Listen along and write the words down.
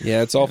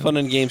Yeah, it's all fun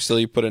and games till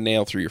you put a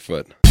nail through your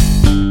foot.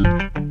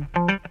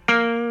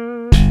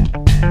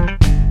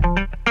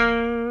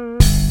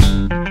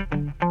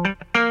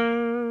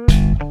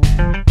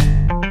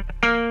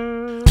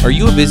 Are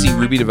you a busy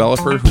Ruby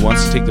developer who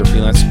wants to take their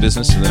freelance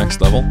business to the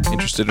next level?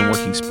 Interested in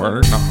working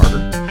smarter, not harder?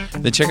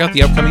 Then check out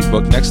the upcoming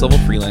book, Next Level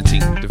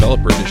Freelancing,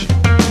 Developer Edition.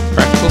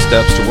 Practical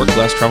steps to work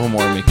less, travel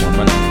more, and make more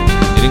money.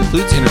 It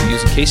includes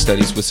interviews and case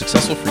studies with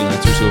successful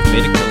freelancers who have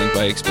made a killing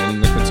by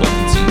expanding their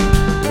consultancy,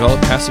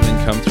 developed passive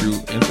income through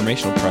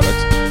informational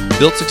products,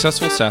 built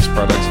successful SaaS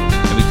products,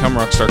 and become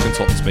rockstar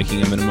consultants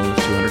making a minimum of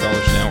 $200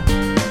 an hour.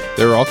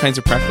 There are all kinds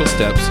of practical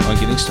steps on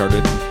getting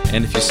started,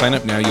 and if you sign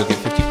up now, you'll get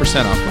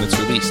 50% off when it's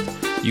released.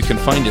 You can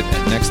find it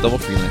at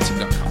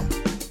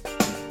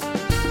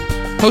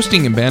nextlevelfreelancing.com.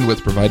 Hosting and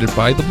bandwidth provided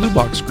by the Blue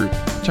Box Group.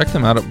 Check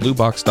them out at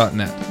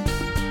bluebox.net.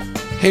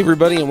 Hey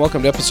everybody, and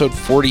welcome to episode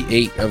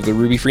 48 of the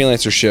Ruby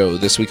Freelancer Show.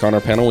 This week on our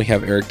panel we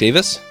have Eric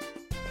Davis.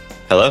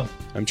 Hello.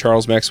 I'm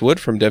Charles Max Wood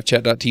from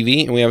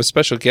devchat.tv, and we have a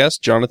special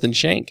guest, Jonathan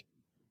Shank.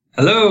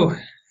 Hello.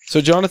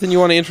 So Jonathan, you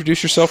want to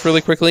introduce yourself really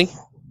quickly?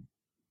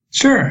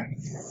 Sure.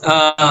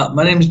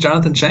 My name is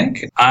Jonathan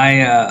Shank.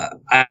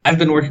 I've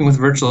been working with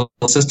virtual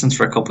assistants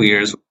for a couple of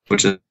years,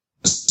 which is,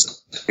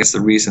 I guess,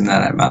 the reason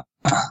that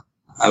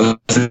I was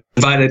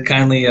invited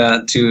kindly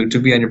to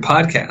be on your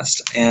podcast.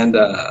 And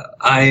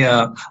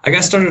I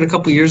got started a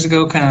couple of years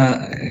ago.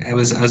 I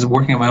was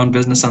working on my own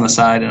business on the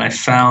side, and I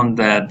found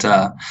that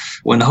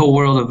when the whole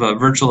world of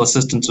virtual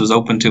assistants was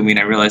open to me, and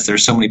I realized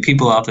there's so many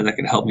people out there that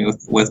could help me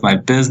with my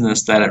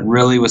business, that it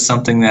really was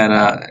something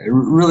that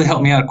really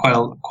helped me out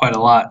quite a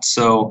lot.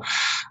 So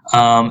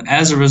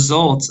as a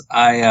result,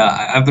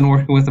 I've been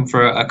working with them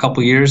for a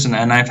couple of years,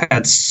 and I've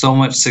had so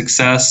much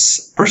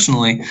success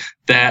personally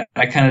that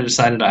I kind of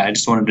decided I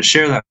just wanted to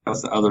share that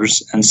with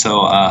others. And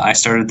so I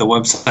started the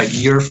website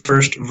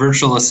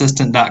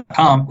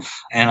yourfirstvirtualassistant.com,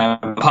 and I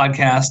have a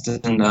podcast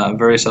and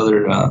various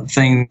other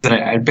things that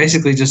I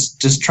basically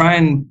just try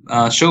and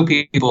show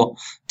people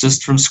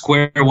just from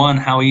square one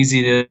how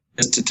easy it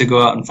is to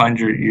go out and find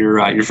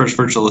your first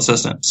virtual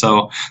assistant.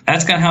 So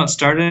that's kind of how it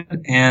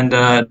started. And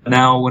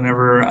now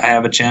whenever I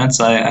have a chance,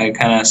 I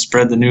kind of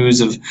spread the news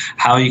of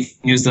how you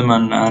can use them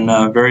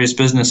on various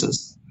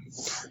businesses.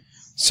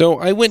 So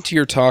I went to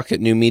your talk at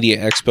New Media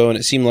Expo, and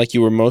it seemed like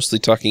you were mostly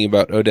talking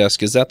about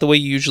ODesk. Is that the way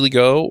you usually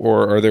go,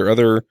 or are there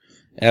other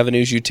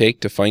avenues you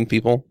take to find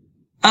people?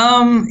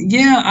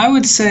 Yeah, I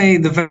would say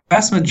the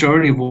vast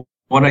majority of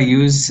what I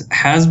use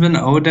has been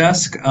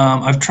ODesk.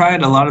 I've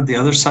tried a lot of the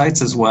other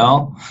sites as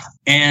well.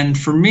 And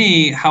for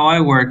me, how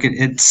I work,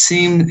 it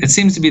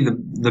seems to be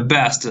the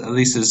best, at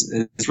least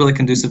it's really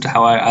conducive to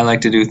how I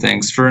like to do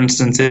things. For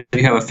instance, if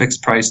you have a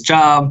fixed price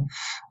job,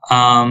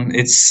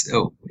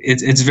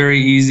 it's very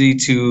easy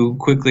to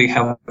quickly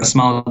have a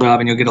small job,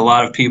 and you'll get a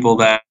lot of people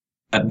that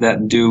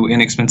do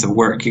inexpensive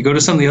work. You go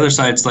to some of the other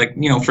sites, like,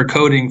 for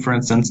coding, for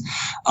instance,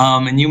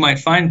 and you might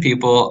find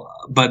people,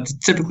 but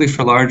typically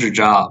for larger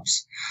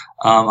jobs.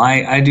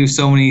 I do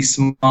so many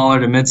smaller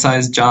to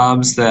mid-sized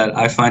jobs that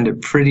I find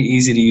it pretty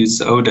easy to use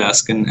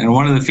Odesk. And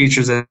one of the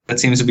features that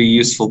seems to be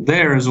useful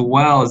there as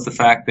well is the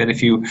fact that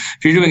if you're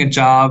doing a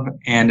job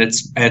and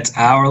it's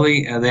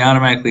hourly, they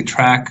automatically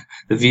track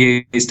the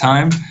VA's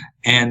time,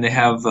 and they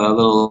have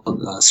little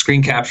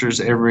screen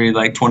captures every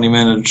 20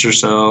 minutes or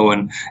so,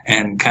 and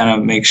kind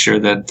of make sure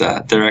that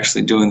they're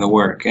actually doing the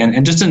work.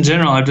 And just in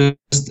general, it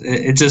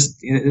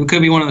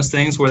could be one of those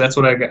things where that's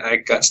what I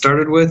got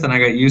started with, and I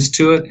got used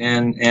to it,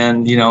 and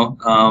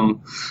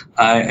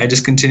I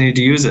just continued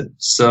to use it.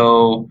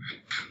 So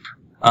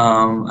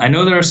I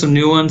know there are some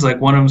new ones, like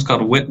one of them is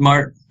called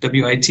Witmart,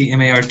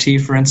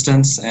 Witmart, for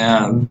instance.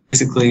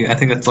 Basically, I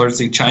think that's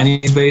largely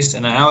Chinese-based,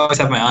 and I always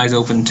have my eyes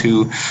open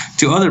to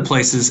other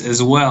places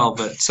as well.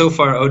 But so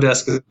far,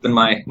 ODesk has been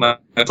my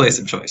place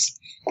of choice.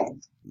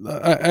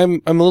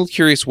 I'm a little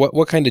curious.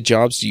 What kind of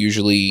jobs do you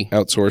usually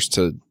outsource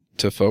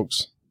to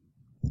folks?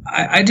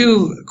 I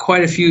do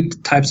quite a few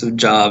types of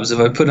jobs. If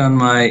I put on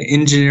my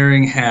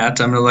engineering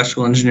hat, I'm an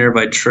electrical engineer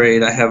by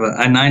trade. I have a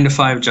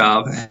 9-to-5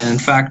 job. And in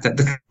fact,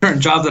 the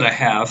current job that I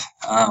have,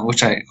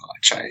 which I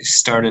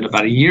started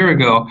about a year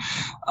ago,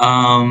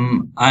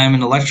 I'm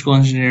an electrical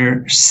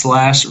engineer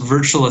 /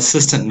 virtual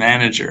assistant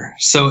manager.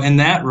 So in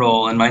that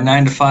role, in my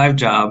 9-to-5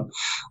 job,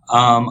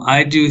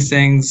 I do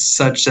things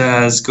such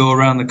as go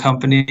around the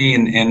company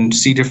and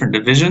see different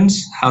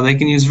divisions, how they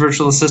can use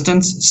virtual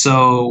assistants.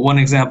 So one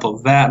example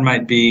of that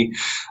might be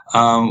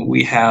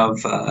we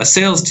have a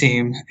sales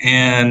team,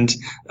 and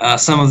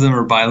some of them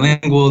are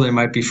bilingual. They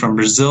might be from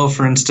Brazil,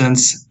 for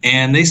instance,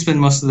 and they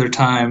spend most of their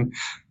time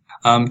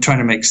trying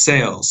to make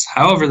sales.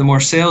 However, the more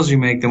sales you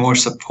make, the more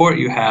support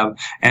you have.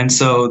 And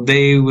so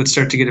they would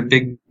start to get a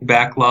big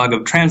backlog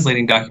of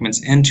translating documents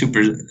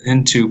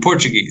into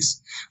Portuguese,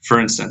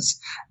 for instance.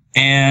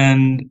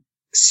 And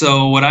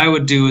so what I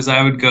would do is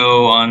I would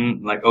go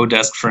on like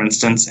ODesk, for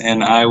instance,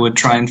 and I would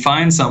try and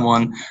find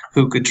someone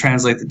who could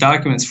translate the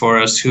documents for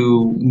us,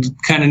 who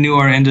kind of knew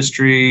our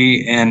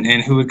industry and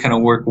who would kind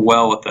of work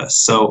well with us.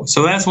 So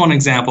that's one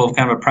example of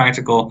kind of a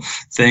practical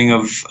thing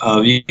of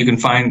you can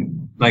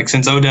find like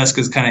since ODesk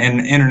is kind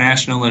of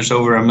international, there's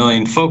over 1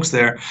 million folks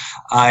there.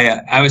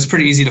 I was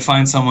pretty easy to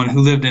find someone who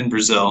lived in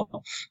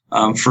Brazil,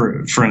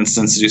 for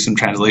instance, to do some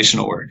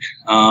translational work.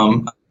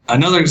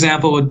 Another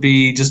example would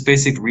be just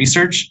basic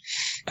research.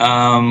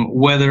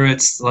 Whether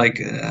it's like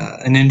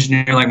an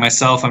engineer like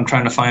myself, I'm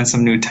trying to find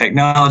some new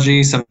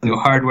technology, some new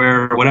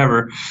hardware, or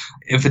whatever.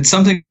 If it's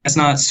something that's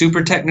not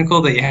super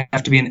technical that you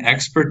have to be an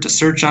expert to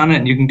search on it,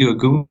 and you can do a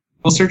Google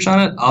search on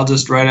it, I'll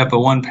just write up a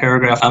one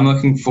paragraph. I'm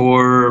looking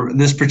for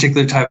this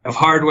particular type of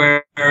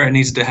hardware. It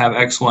needs to have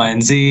X, Y,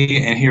 and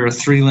Z. And here are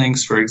 3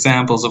 links for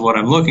examples of what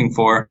I'm looking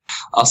for.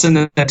 I'll send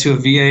that to a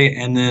VA,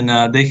 and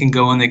then they can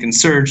go and they can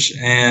search,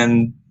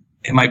 and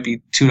it might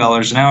be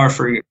 $2 an hour,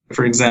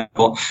 for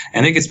example,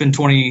 and they could spend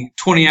 20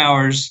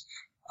 hours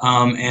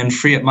and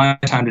free up my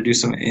time to do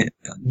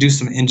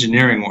some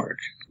engineering work.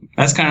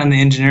 That's kind of on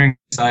the engineering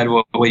side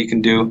what you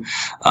can do.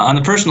 On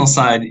the personal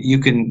side, you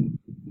can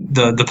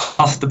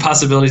the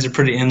possibilities are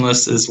pretty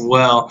endless as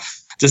well.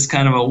 Just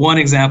kind of one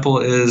example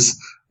is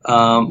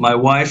my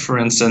wife, for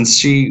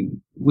instance.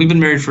 We've been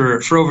married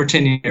for over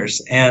 10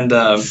 years, and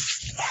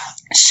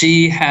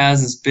she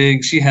has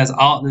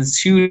this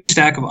huge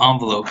stack of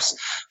envelopes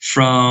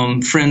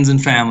from friends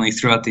and family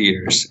throughout the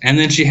years. And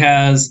then she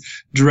has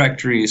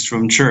directories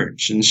from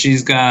church, and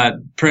she's got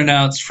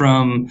printouts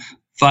from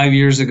 5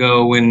 years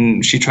ago when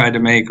we tried to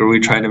make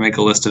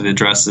a list of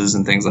addresses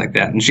and things like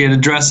that. And she had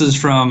addresses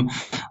from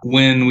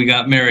when we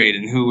got married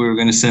and who we were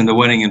going to send the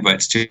wedding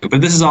invites to. But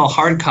this is all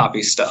hard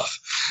copy stuff.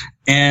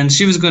 And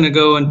she was going to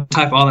go and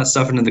type all that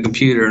stuff into the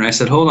computer. And I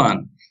said, hold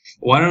on.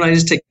 Why don't I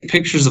just take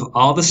pictures of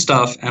all the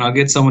stuff and I'll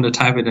get someone to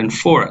type it in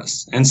for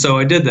us? And so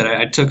I did that.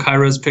 I took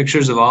high-res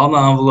pictures of all the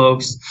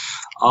envelopes,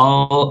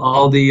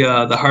 all the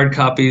hard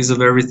copies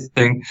of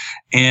everything,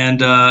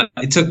 and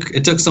it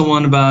took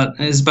someone about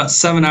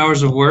 7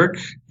 hours of work,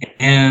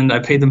 and I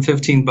paid them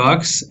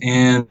 $15,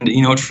 and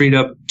it freed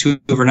up 2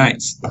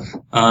 overnights,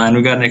 and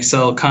we got an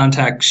Excel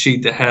contact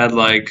sheet that had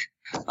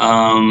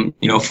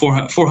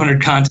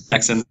 400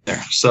 contacts in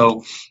there.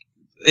 So.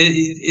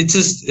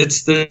 There's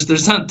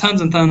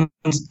tons and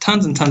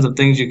tons of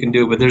things you can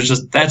do, but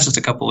that's just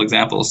a couple of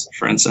examples,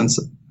 for instance,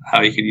 of how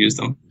you could use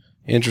them.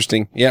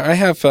 Interesting. Yeah, I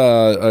have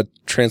a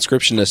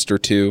transcriptionist or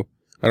two.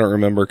 I don't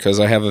remember because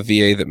I have a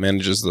VA that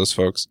manages those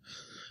folks.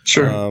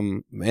 Sure.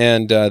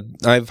 And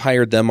I've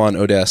hired them on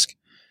ODesk,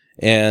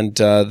 and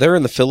they're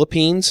in the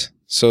Philippines,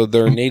 so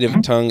their native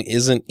tongue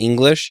isn't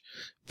English,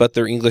 but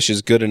their English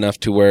is good enough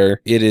to where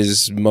it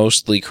is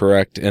mostly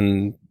correct,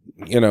 and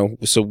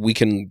so we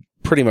can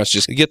pretty much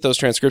just get those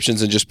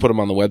transcriptions and just put them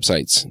on the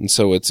websites. And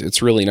so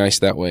it's really nice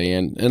that way.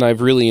 And I've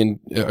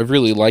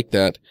really liked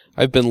that.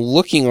 I've been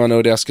looking on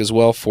ODesk as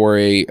well for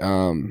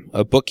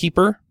a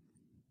bookkeeper,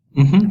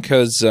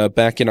 because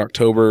back in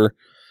October,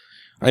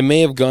 I may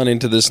have gone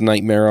into this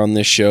nightmare on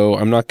this show.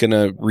 I'm not going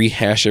to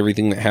rehash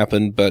everything that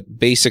happened, but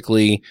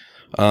basically,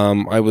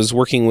 I was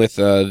working with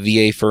a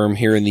VA firm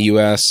here in the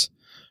U.S.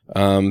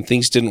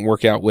 Things didn't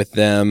work out with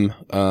them.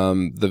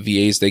 The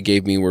VAs they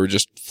gave me were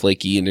just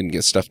flaky and didn't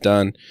get stuff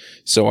done.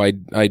 So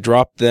I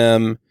dropped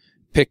them,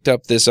 picked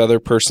up this other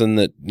person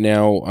that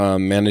now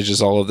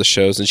manages all of the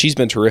shows, and she's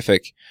been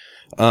terrific.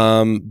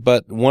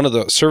 But one of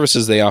the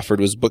services they offered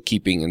was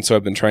bookkeeping, and so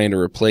I've been trying to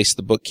replace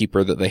the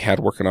bookkeeper that they had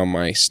working on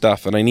my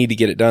stuff, and I need to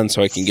get it done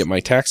so I can get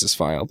my taxes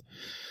filed.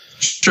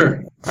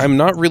 Sure. I'm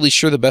not really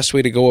sure the best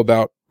way to go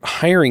about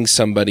hiring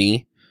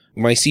somebody.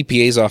 My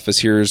CPA's office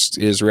here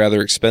is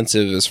rather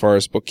expensive as far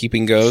as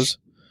bookkeeping goes.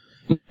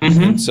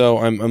 And so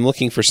I'm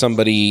looking for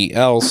somebody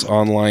else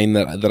online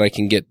that I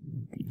can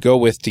go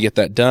with to get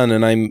that done.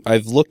 And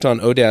I've looked on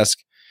ODesk,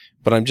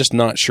 but I'm just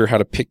not sure how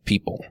to pick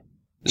people.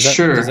 Does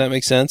that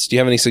make sense? Do you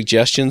have any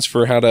suggestions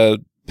for how to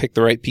pick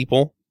the right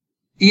people?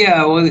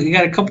 Yeah, well, you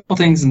got a couple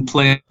things in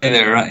play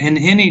there. In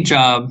any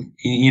job,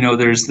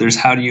 there's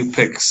how do you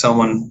pick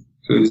someone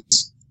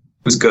who's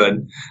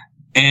good.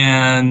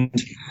 And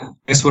I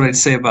guess what I'd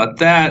say about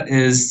that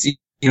is,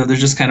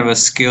 there's just kind of a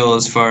skill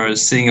as far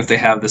as seeing if they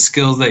have the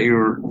skills that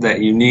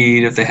you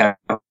need, if they have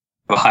a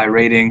high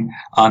rating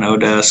on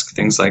ODesk,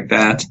 things like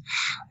that.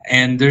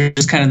 And there's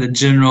just kind of the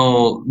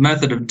general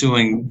method of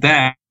doing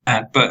that.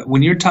 But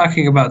when you're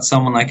talking about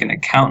someone like an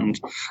accountant,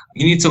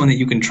 you need someone that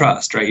you can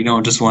trust, right? You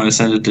don't just want to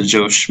send it to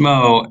Joe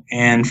Schmo.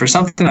 And for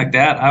something like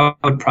that, I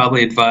would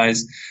probably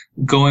advise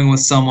going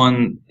with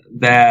someone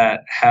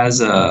that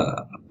has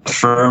a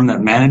firm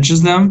that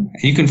manages them.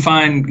 You can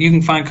find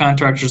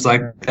contractors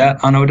like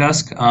that on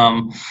ODesk.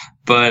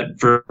 But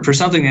for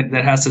something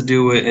that has to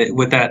do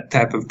with that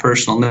type of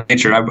personal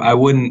nature, I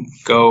wouldn't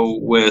go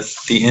with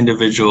the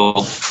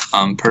individual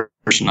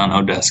person on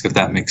ODesk, if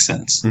that makes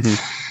sense.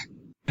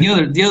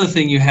 The other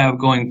thing you have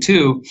going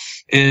too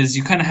is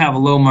you kind of have a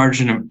low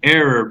margin of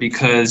error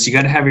because you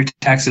got to have your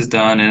taxes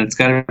done, and it's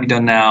got to be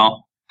done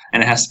now,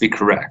 and it has to be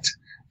correct.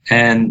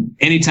 And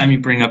anytime you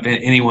bring up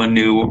anyone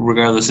new,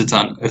 regardless if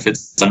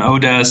it's on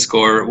ODesk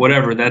or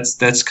whatever,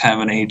 that's kind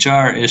of an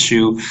HR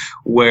issue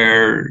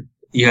where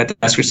you have to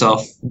ask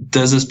yourself,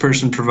 does this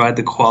person provide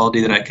the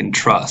quality that I can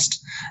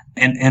trust?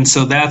 And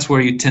so that's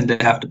where you tend to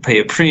have to pay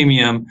a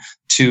premium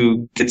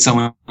to get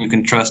someone you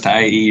can trust,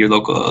 i.e. your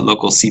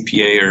local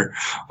CPA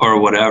or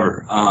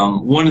whatever.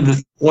 One of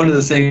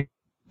the things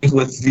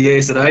with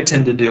VAs that I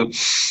tend to do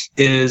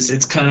is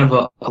it's kind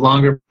of a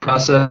longer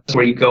process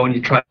where you go and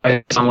you try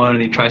someone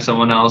and you try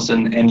someone else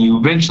and you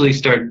eventually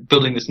start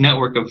building this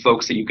network of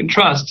folks that you can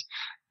trust.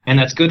 And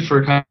that's good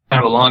for kind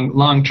of a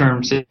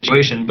long-term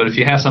situation. But if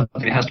you have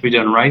something that has to be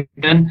done right,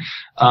 then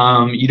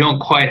you don't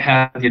quite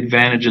have the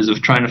advantages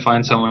of trying to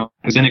find someone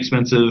who's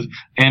inexpensive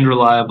and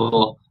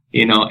reliable,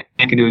 and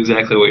can do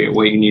exactly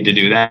what you need to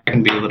do. That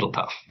can be a little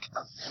tough.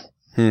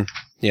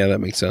 Yeah, that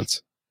makes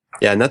sense.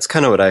 Yeah, and that's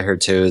kind of what I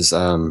heard too, is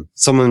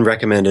someone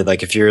recommended,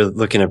 like, if you're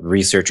looking at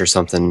research or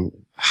something,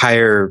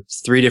 hire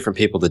 3 different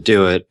people to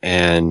do it,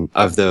 and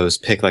of those,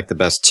 pick like the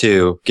best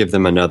 2, give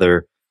them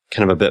another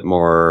kind of a bit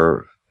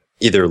more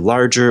either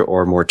larger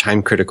or more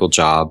time-critical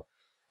job,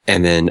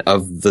 and then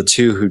of the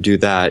 2 who do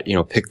that,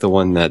 pick the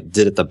one that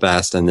did it the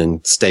best and then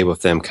stay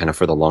with them kind of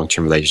for the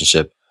long-term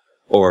relationship,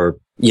 or,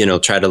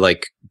 try to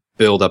like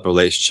build up a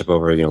relationship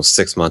over,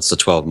 6 months to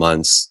 12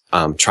 months,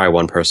 try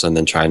one person,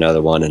 then try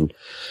another one, and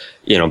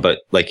but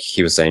like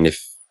he was saying,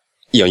 if,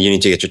 you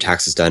need to get your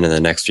taxes done in the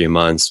next few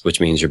months,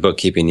 which means your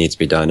bookkeeping needs to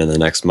be done in the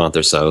next month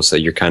or so. So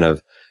you're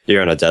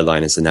on a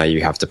deadline. And so now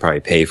you have to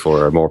probably pay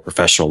for a more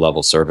professional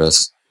level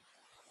service.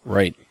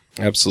 Right.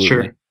 Absolutely.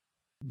 Sure.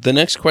 The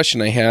next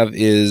question I have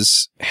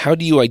is, how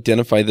do you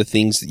identify the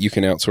things that you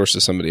can outsource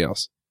to somebody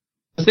else?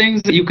 The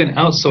things that you can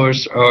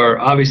outsource are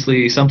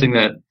obviously something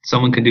that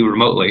someone can do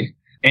remotely.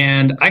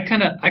 And I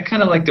kind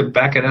of like to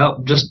back it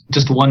up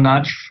just one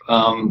notch,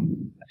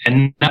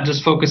 and not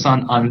just focus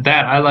on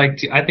that.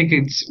 I think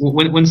it's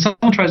when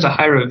someone tries to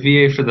hire a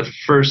VA for the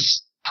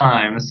first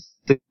time,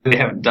 they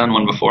haven't done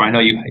one before. I know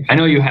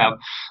you have.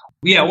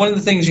 Yeah, one of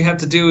the things you have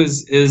to do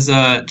is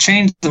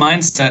change the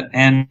mindset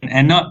and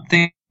not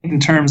think in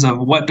terms of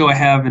what do I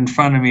have in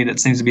front of me that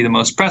seems to be the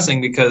most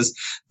pressing, because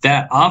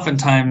that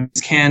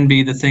oftentimes can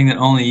be the thing that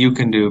only you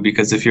can do.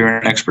 Because if you're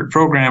an expert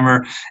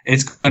programmer,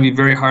 it's going to be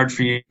very hard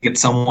for you to get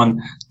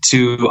someone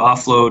to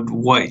offload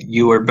what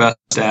you are best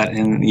at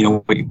and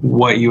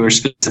what you are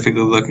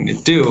specifically looking to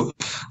do.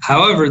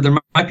 However, there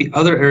might be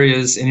other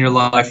areas in your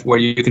life where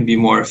you can be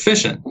more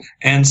efficient.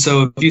 And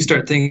so if you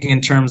start thinking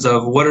in terms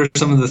of what are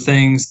some of the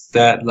things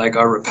that like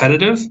are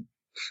repetitive,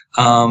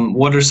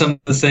 what are some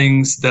of the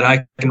things that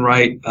I can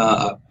write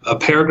a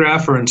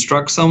paragraph or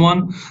instruct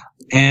someone?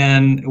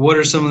 And what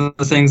are some of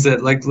the things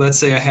that, like, let's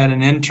say I had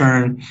an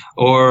intern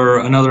or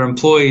another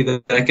employee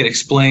that I could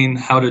explain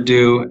how to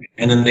do,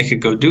 and then they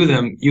could go do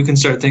them. You can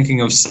start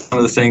thinking of some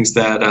of the things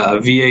that a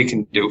VA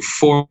can do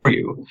for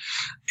you.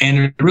 And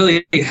it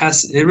really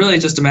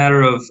is just a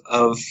matter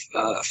of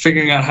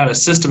figuring out how to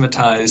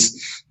systematize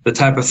the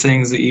type of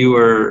things that you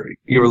were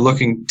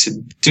looking to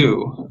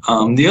do.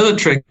 The other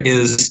trick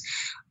is,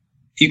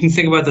 you can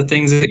think about the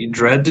things that you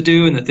dread to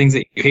do and the things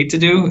that you hate to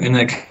do, and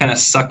that kind of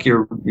suck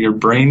your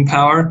brain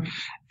power.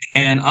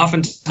 And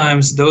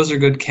oftentimes those are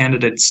good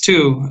candidates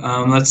too.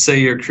 Let's say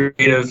you're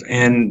creative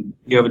and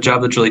you have a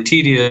job that's really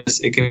tedious.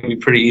 It can be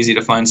pretty easy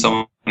to find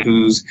someone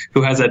who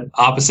has that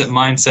opposite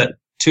mindset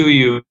to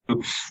you,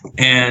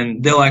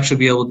 and they'll actually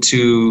be able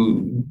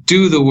to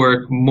do the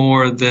work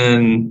more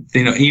than,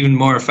 even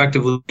more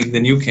effectively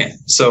than you can.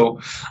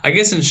 So I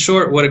guess in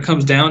short, what it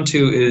comes down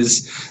to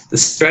is the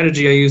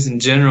strategy I use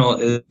in general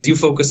is you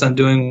focus on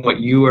doing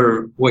what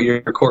your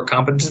core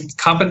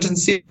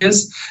competency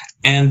is,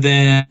 and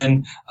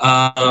then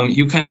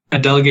you kind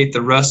of delegate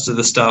the rest of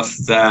the stuff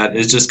that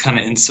is just kind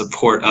of in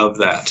support of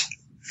that.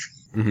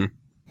 Mm-hmm.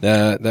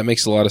 That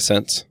makes a lot of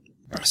sense.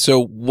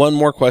 So one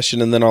more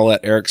question, and then I'll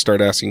let Eric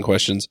start asking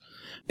questions.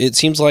 It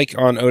seems like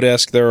on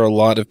ODesk, there are a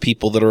lot of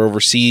people that are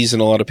overseas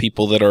and a lot of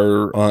people that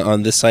are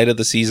on this side of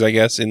the seas, I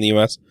guess, in the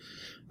U.S.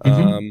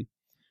 Mm-hmm.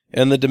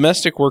 And the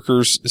domestic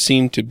workers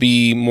seem to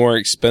be more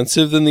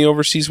expensive than the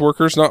overseas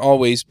workers. Not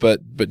always, but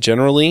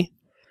generally.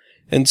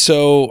 And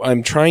so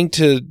I'm trying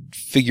to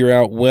figure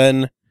out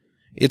when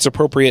it's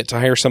appropriate to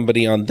hire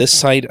somebody on this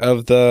side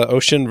of the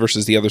ocean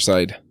versus the other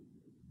side.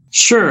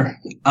 Sure.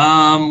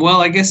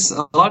 Well, I guess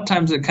a lot of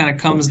times it kind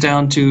of comes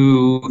down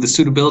to the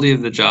suitability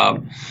of the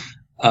job.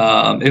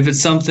 If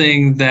it's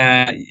something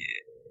that,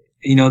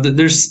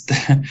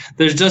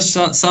 there's just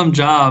some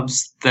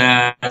jobs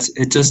that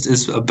it just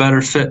is a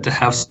better fit to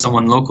have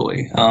someone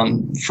locally.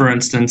 For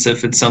instance,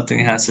 if it's something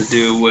that has to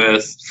do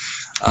with,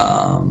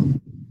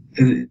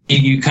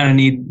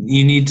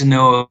 you need to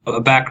know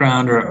a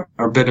background or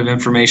a bit of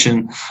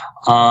information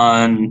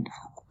on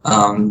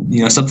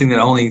something that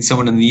only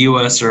someone in the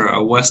U.S. or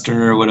a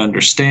Westerner would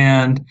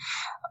understand,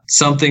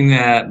 something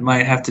that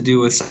might have to do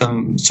with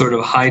some sort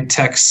of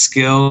high-tech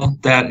skill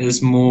that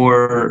is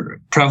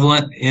more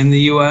prevalent in the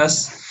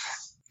U.S.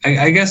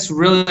 I guess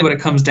really what it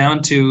comes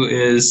down to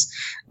is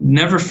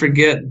never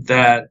forget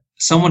that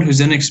someone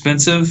who's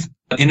inexpensive,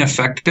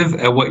 ineffective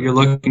at what you're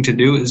looking to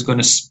do is going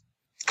to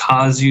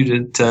cause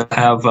you to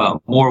have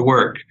more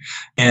work,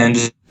 and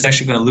it's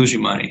actually going to lose you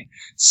money.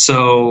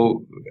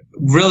 So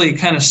really it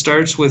kind of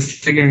starts with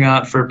figuring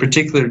out for a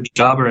particular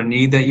job or a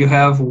need that you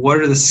have, what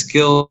are the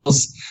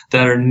skills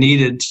that are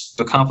needed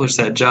to accomplish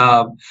that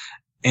job,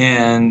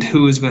 and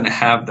who is going to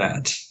have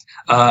that.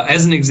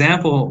 As an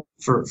example,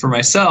 for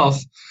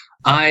myself,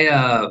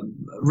 I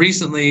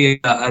recently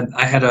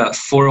I had a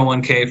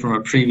 401k from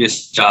a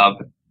previous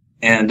job,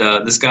 and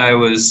this guy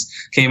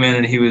came in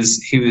and he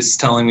was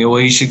telling me,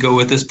 well, you should go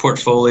with this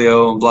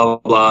portfolio and blah blah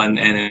blah and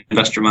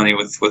invest your money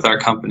with our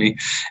company.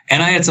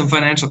 And I had some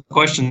financial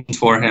questions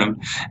for him,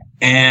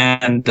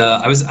 and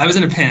I was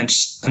in a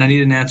pinch and I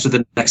needed an answer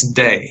the next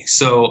day.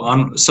 So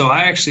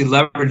I actually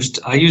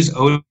I used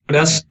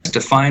ODesk to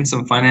find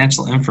some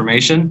financial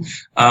information,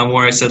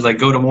 where I said, like,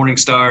 go to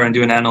Morningstar and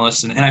do an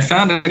analyst, and I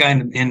found a guy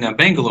in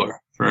Bangalore,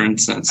 for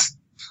instance,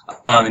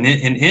 in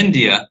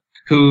India,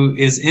 who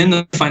is in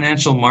the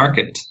financial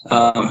market,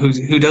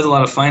 who does a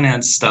lot of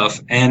finance stuff.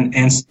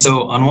 And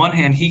so on one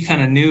hand, he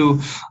kind of knew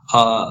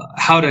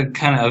how to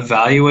kind of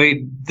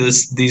evaluate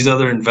these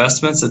other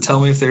investments to tell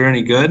me if they're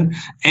any good.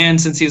 And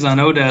since he's on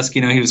ODesk,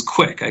 he was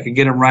quick. I could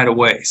get him right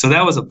away. So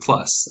that was a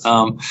plus.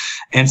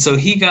 And so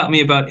he got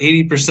me about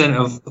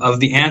 80% of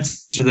the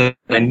answer that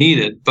I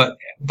needed.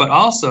 But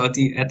also at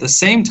the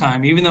same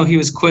time, even though he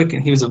was quick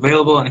and he was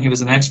available and he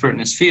was an expert in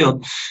his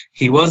field,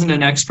 he wasn't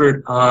an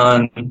expert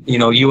on,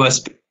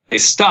 U.S.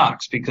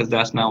 stocks, because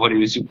that's not what he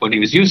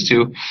was used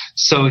to.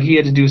 So he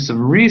had to do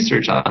some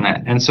research on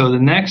that. And so the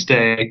next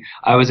day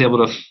I was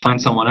able to find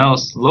someone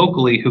else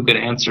locally who could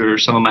answer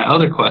some of my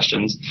other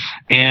questions.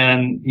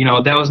 And,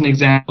 that was an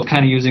example of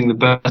kind of using the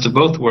best of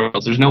both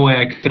worlds. There's no way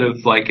I could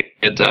have, like,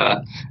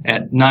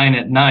 at 9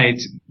 at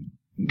night,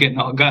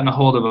 gotten a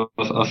hold of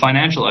a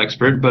financial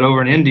expert, but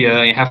over in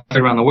India, halfway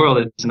around the world,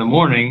 it's in the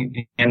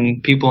morning,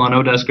 and people on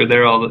ODesk are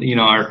there are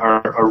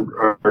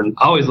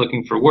always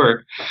looking for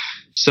work.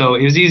 So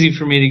it was easy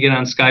for me to get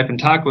on Skype and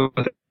talk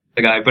with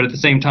the guy, but at the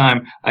same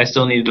time, I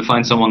still needed to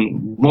find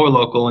someone more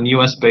local and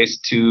U.S.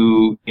 based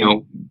to,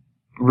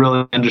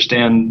 really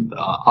understand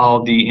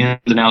all the ins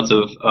and outs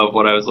of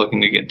what I was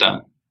looking to get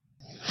done.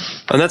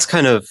 And that's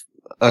kind of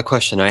a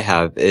question I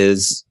have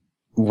is,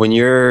 when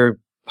you're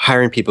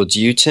hiring people,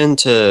 do you tend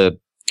to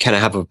kind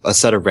of have a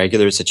set of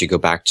regulars that you go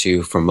back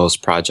to for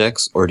most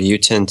projects, or do you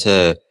tend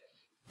to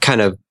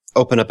kind of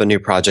open up a new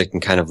project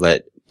and kind of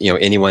let,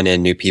 anyone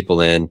in, new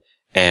people in,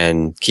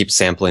 and keep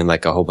sampling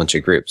like a whole bunch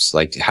of groups?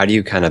 Like, how do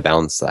you kind of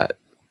balance that?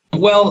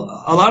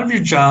 Well, a lot of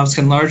your jobs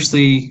can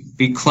largely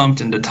be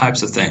clumped into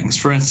types of things.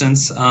 For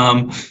instance,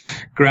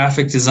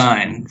 graphic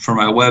design for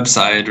my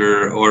website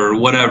or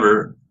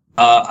whatever.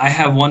 I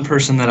have one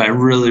person that I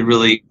really,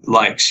 really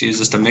like. She's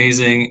just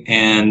amazing,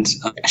 and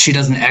she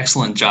does an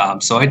excellent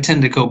job. So I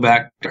tend to go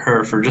back to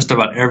her for just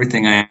about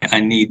everything I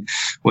need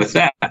with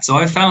that. So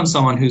I found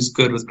someone who's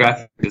good with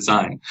graphic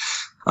design.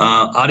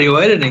 Audio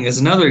editing is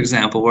another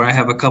example where I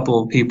have a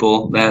couple of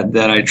people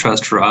that I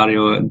trust for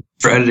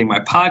for editing my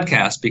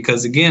podcast,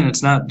 because again,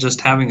 it's not just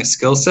having a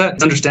skill set,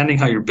 it's understanding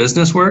how your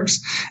business works.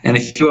 And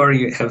if you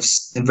already have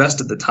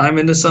invested the time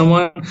into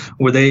someone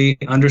where they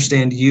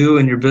understand you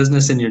and your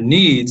business and your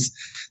needs,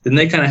 then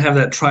they kind of have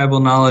that tribal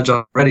knowledge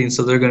already. And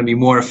so they're going to be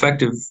more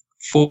effective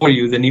for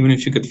you than even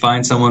if you could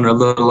find someone a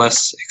little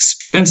less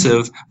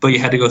expensive, but you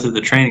had to go through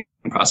the training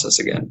process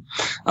again.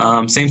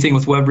 Same thing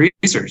with web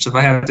research. If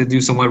I have to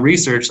do some web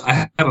research,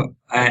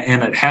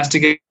 and it has to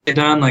get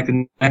done like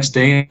the next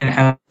day and it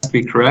has to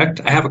be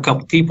correct, I have a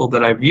couple people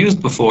that I've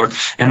used before,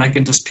 and I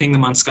can just ping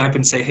them on Skype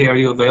and say, hey, are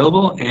you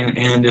available?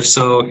 And if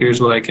so,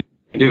 here's what I can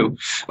do,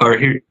 or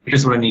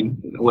here's what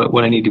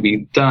I need to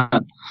be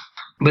done.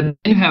 But then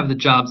you have the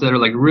jobs that are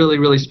like really,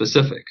 really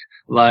specific.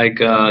 Like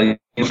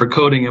for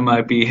coding, it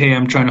might be, hey,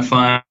 I'm trying to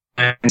find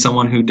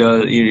someone who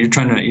does. You're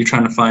trying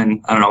to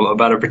find, I don't know,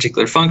 about a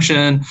particular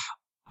function,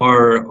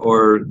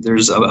 or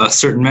there's a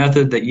certain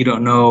method that you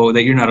don't know,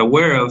 that you're not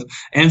aware of,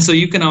 and so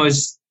you can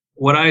always.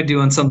 What I do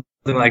on something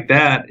like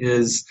that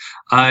is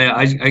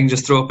I can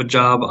just throw up a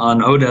job on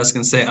ODesk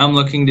and say, I'm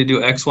looking to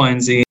do X, Y,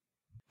 and Z.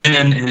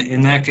 And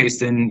in that case,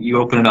 then you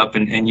open it up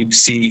and you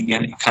see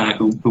kind of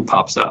who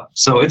pops up.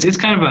 So it's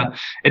kind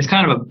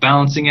of a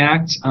balancing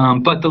act.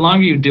 But the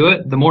longer you do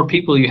it, the more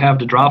people you have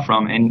to draw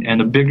from,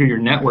 and the bigger your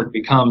network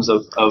becomes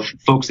of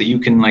folks that you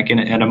can, like,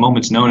 at a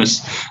moment's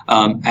notice,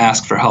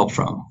 ask for help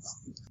from.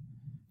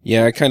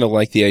 Yeah, I kind of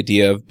like the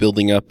idea of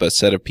building up a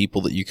set of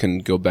people that you can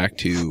go back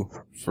to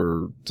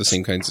for the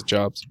same kinds of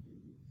jobs.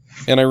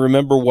 And I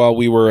remember while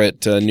we were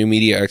at New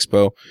Media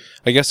Expo,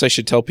 I guess I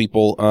should tell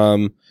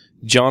people,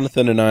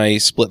 Jonathan and I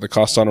split the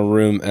cost on a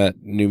room at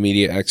New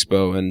Media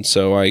Expo, and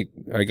so I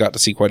got to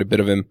see quite a bit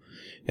of him.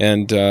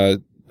 And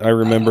I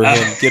remember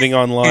him getting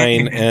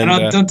online.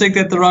 And don't take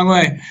that the wrong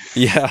way.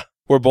 Yeah,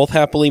 we're both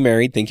happily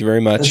married. Thank you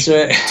very much.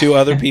 That's right. 2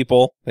 other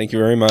people. Thank you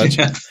very much.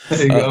 Yeah,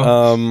 there you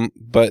go.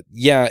 But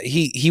yeah,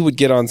 he would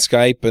get on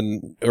Skype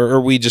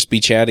or we'd just be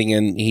chatting,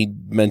 and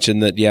he'd mention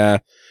that, yeah,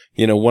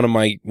 one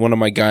of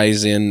my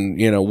guys in,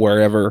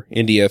 wherever,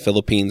 India,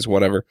 Philippines,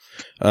 whatever,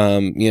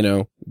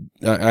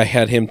 I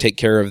had him take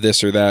care of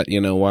this or that,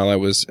 while I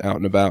was out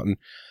and about. And,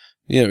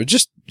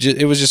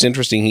 it was just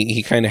interesting.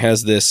 He kind of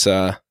has this,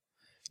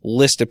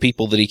 list of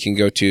people that he can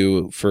go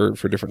to for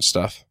different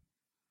stuff.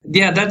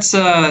 Yeah, that's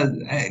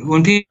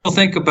when people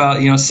think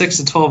about 6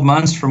 to 12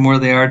 months from where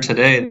they are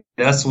today.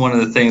 That's one of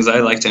the things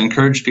I like to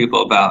encourage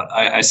people about.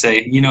 I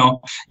say, you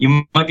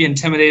might be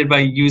intimidated by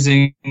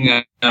using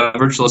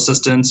virtual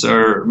assistants,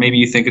 or maybe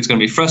you think it's going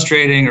to be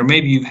frustrating, or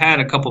maybe you've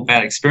had a couple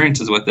bad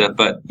experiences with it.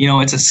 But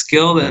it's a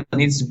skill that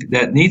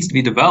needs to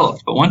be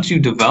developed. But once you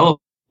develop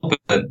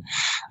it,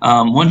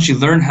 once you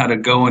learn how to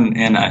go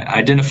and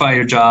identify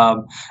your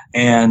job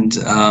and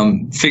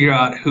figure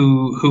out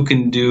who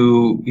can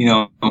do,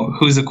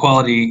 who's a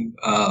quality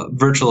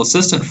virtual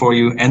assistant for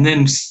you, and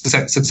then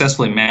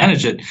successfully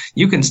manage it,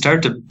 you can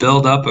start to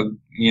build up a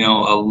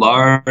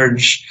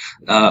large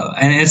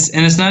and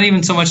it's not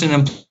even so much an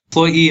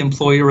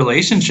employee-employee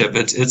relationship.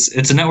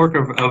 It's a network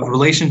of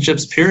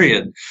relationships,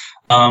 period.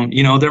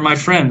 They're my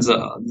friends.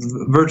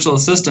 Virtual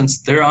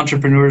assistants, they're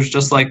entrepreneurs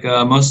just like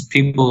most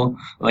people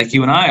like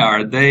you and I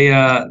are. They,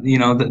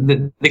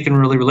 they can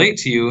really relate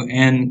to you,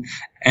 and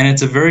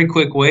it's a very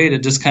quick way to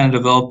just kind of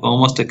develop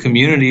almost a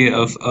community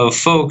of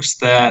folks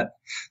that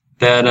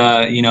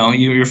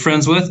you're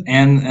friends with,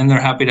 and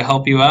they're happy to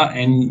help you out,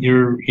 and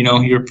you're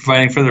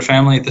providing for their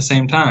family at the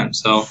same time.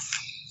 So,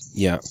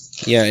 yeah,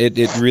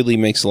 it really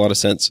makes a lot of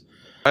sense.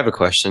 I have a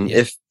question.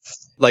 If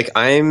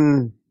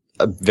I'm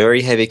a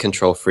very heavy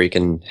control freak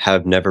and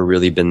have never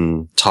really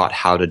been taught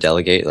how to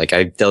delegate.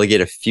 I delegate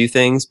a few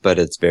things, but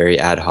it's very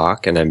ad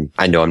hoc, and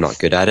I know I'm not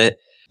good at it.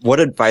 What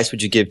advice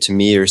would you give to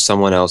me or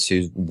someone else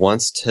who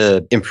wants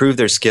to improve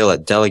their skill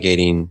at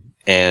delegating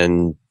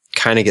and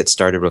kind of get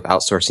started with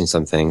outsourcing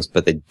some things,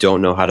 but they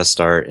don't know how to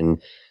start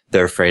and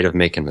they're afraid of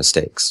making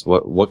mistakes?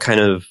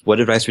 What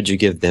advice would you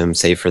give them,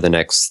 say, for the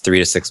next 3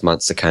 to 6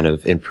 months to kind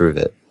of improve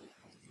it?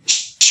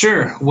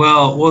 Sure.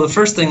 Well, the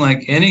first thing,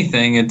 like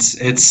anything,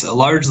 it's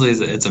largely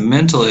it's a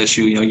mental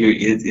issue.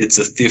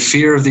 It's the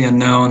fear of the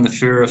unknown, the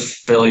fear of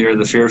failure,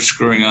 the fear of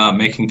screwing up,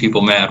 making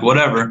people mad,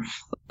 whatever.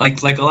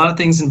 Like a lot of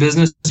things in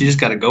business, you just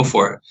got to go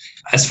for it.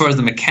 As far as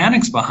the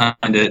mechanics behind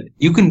it,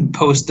 you can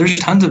post. There's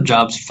tons of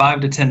jobs,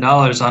 $5 to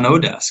 $10 on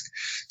ODesk.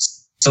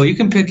 So you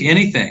can pick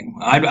anything.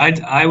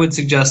 I would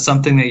suggest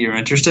something that you're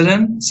interested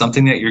in,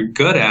 something that you're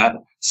good at,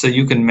 so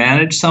you can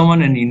manage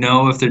someone and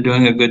if they're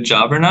doing a good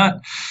job or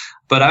not.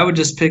 But I would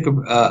just pick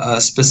a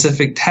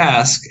specific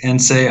task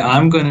and say,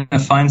 I'm going to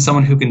find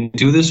someone who can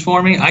do this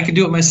for me. I could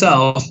do it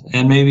myself,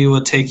 and maybe it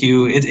will take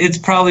you. It's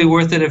probably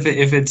worth it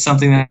if it's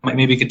something that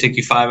maybe could take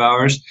you 5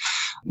 hours,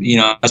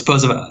 as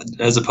opposed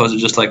to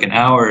just like an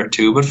hour or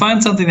two. But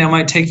find something that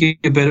might take you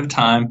a bit of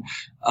time.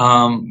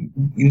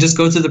 You just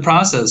go through the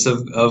process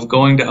of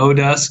going to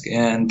ODesk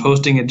and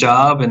posting a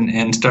job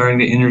and starting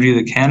to interview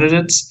the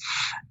candidates.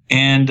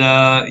 And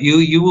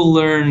you will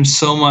learn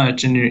so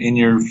much in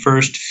your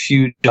first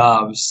few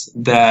jobs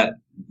that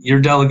your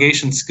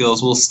delegation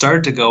skills will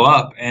start to go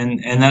up,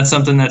 and that's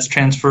something that's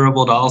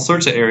transferable to all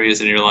sorts of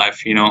areas in your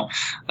life.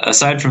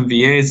 Aside from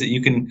VAs,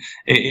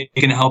 it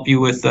can help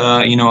you with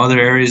other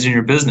areas in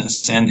your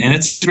business, and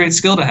it's a great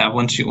skill to have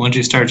once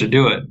you start to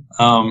do it.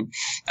 On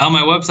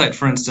my website,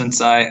 for instance,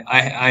 I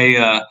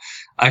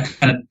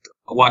kind of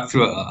walk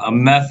through a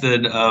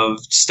method of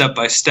step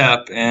by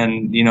step,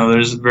 and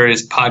there's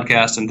various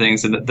podcasts and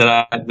things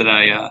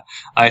that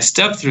I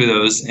step through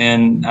those.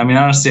 And I mean,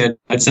 honestly,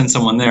 I'd send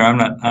someone there. I'm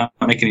not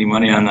making any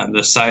money on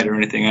the site or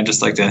anything. I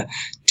just like to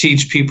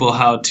teach people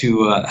how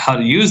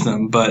to use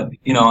them. But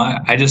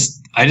I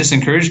just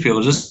encourage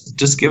people,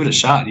 just give it a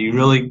shot.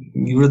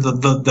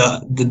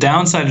 The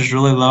downside is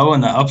really low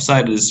and the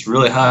upside is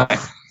really high.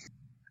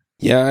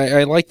 Yeah,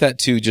 I like that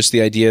too. Just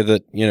the idea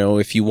that,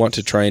 if you want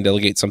to try and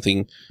delegate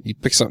something, you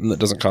pick something that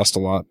doesn't cost a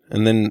lot,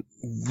 and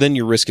then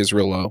your risk is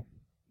real low.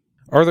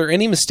 Are there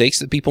any mistakes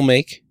that people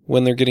make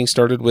when they're getting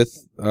started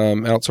with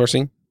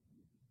outsourcing?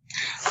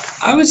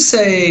 I would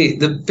say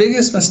the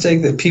biggest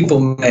mistake that people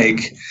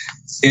make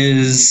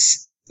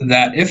is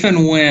that if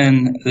and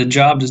when the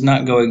job does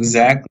not go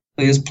exactly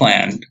as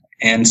planned,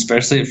 and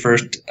especially at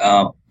first,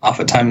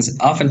 oftentimes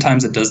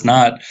it does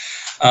not.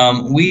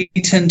 We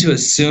tend to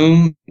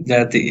assume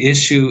that the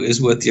issue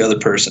is with the other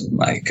person,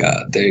 like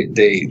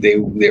they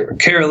were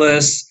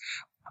careless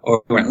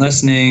or weren't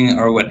listening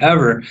or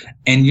whatever.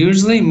 And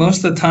usually,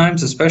 most of the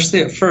times,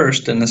 especially at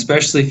first, and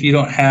especially if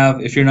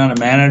you're not a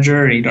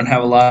manager and you don't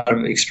have a lot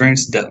of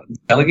experience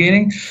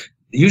delegating,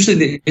 usually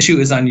the issue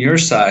is on your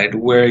side,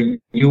 where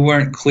you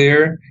weren't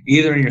clear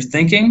either in your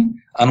thinking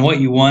on what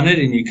you wanted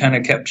and you kind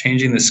of kept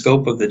changing the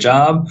scope of the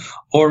job,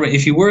 or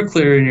if you were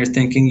clear in your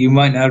thinking, you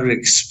might not have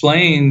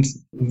explained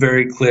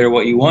very clear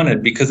what you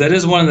wanted, because that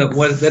is one of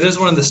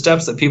the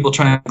steps that people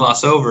try and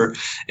gloss over,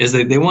 is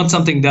they want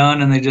something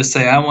done and they just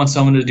say, I want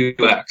someone to do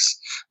X.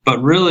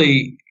 But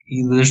really,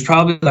 there's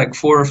probably like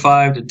 4 or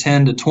 5 to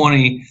 10 to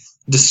 20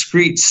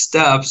 discrete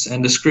steps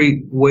and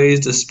discrete ways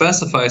to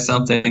specify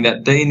something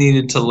that they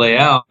needed to lay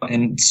out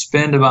and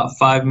spend about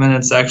 5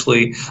 minutes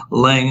actually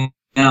laying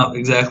out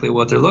exactly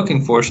what they're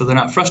looking for, so they're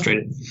not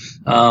frustrated.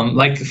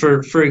 Like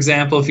for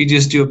example, if you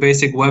just do a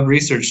basic web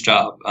research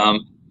job,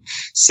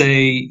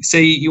 say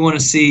you want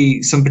to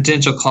see some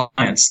potential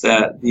clients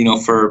that,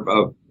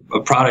 for a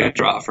product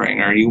you're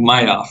offering or you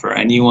might offer,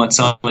 and you want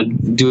someone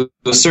to do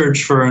a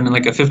search for in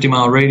like a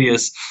 50-mile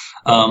radius,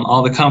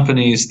 all the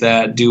companies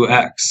that do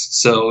X.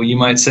 So you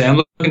might say,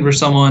 I'm looking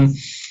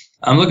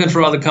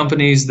for all the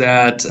companies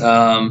that,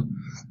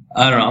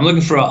 I don't know, I'm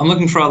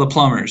looking for all the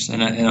plumbers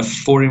in a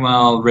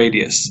 40-mile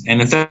radius.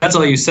 And if that's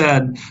all you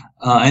said,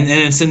 and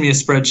then send me a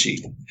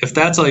spreadsheet. If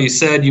that's all you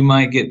said, you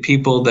might get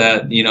people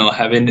that,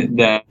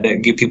 that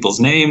give people's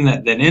name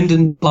that end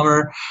in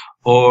plumber,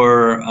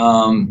 or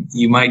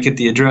you might get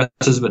the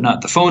addresses but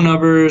not the phone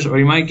numbers, or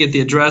you might get the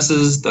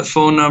addresses, the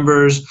phone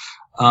numbers,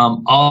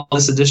 all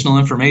this additional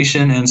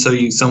information, and so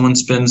someone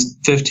spends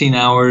 15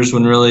 hours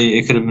when really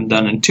it could have been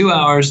done in 2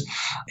 hours,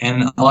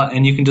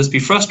 and you can just be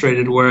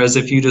frustrated. Whereas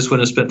if you just would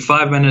have spent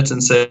 5 minutes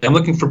and say, I'm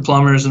looking for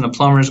plumbers, and a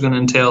plumber is going to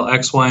entail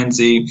X, Y, and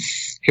Z.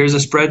 Here's a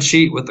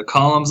spreadsheet with the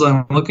columns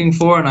I'm looking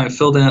for, and I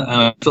filled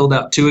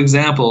out 2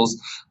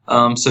 examples,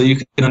 so you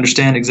can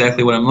understand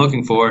exactly what I'm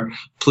looking for.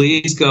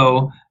 Please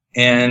go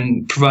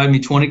and provide me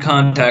 20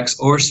 contacts,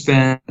 or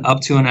spend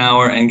up to an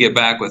hour and get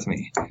back with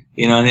me.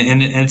 And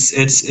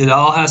it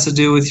all has to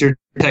do with your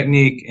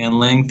technique and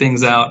laying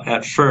things out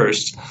at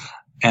first.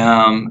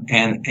 And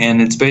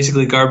it's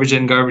basically garbage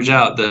in, garbage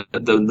out.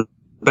 The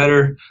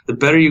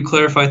better you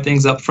clarify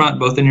things up front,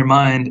 both in your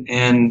mind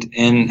and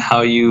in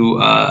how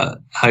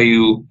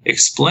you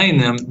explain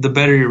them, the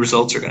better your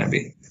results are going to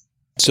be.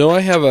 So I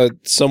have a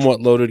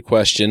somewhat loaded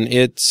question.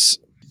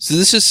 So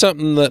this is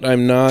something that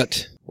I'm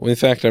not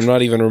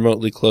even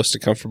remotely close to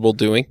comfortable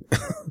doing.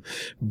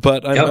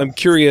 But I'm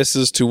curious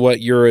as to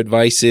what your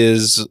advice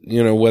is,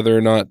 whether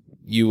or not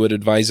you would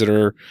advise it,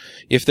 or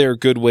if there are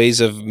good ways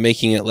of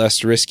making it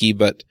less risky.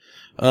 But,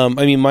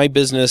 my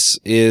business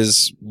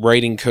is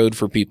writing code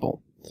for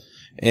people.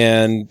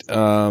 And,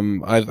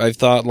 I've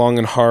thought long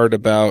and hard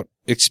about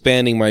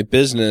expanding my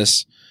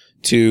business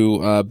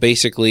to,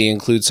 basically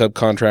include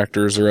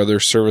subcontractors or other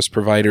service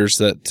providers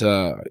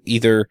that,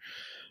 either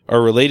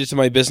are related to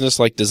my business,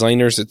 like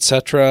designers,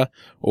 etc.,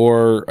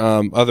 or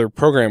other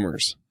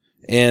programmers.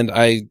 And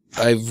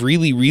I've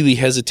really, really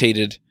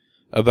hesitated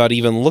about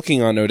even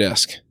looking on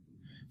ODesk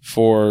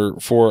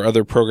for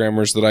other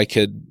programmers that I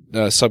could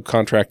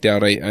subcontract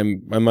out.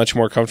 I'm much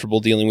more comfortable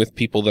dealing with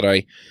people that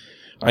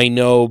I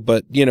know,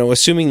 but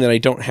assuming that I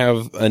don't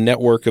have a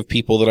network of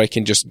people that I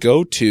can just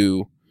go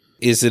to,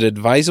 is it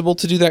advisable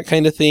to do that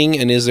kind of thing?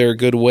 And is there a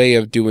good way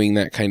of doing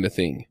that kind of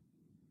thing?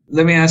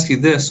 Let me ask you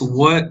this.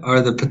 What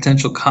are the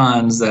potential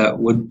cons that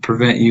would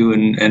prevent you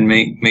and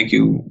make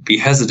you be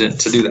hesitant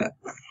to do that?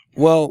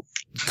 Well,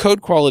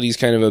 code quality is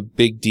kind of a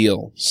big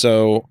deal.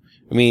 So,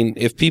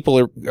 if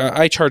people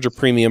I charge a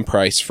premium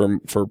price for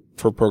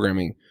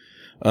programming.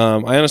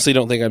 I honestly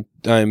don't think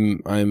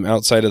I'm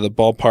outside of the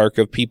ballpark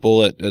of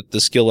people at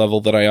the skill level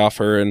that I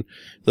offer, and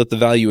that the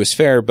value is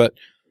fair, but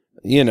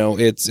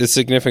it's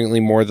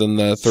significantly more than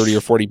the $30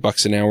 or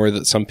 $40 an hour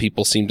that some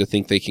people seem to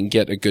think they can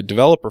get a good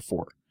developer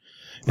for.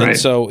 Right. And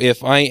so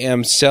if I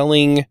am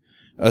selling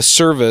a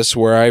service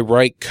where I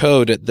write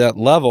code at that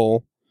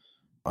level,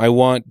 I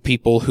want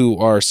people who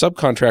are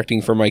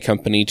subcontracting for my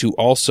company to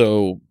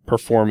also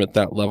perform at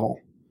that level.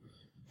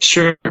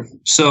 Sure.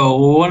 So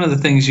one of the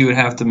things you would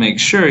have to make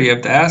sure, you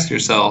have to ask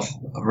yourself,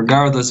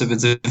 regardless if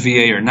it's a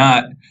VA or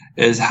not,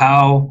 is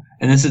how,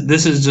 and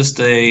this is just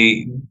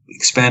a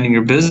expanding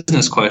your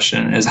business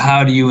question, is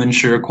how do you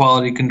ensure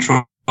quality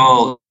control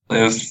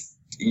if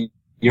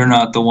you're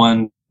not the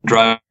one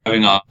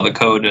driving all the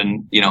code,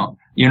 and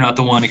you're not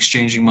the one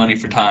exchanging money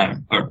for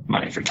time, or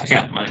money for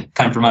time,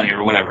 time for money,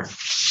 or whatever.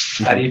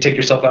 How do you take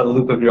yourself out of the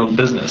loop of your own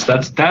business?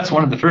 That's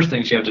one of the first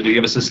things you have to do. You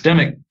have a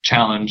systemic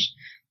challenge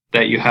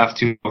that you have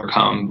to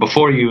overcome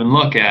before you even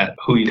look at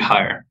who you'd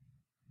hire.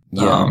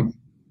 Yeah.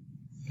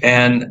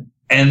 And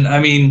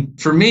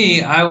for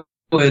me,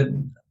 the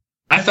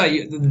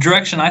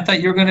direction I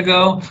thought you were going to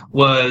go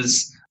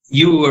was,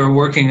 you were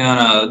working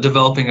on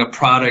developing a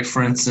product,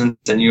 for instance,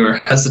 and you were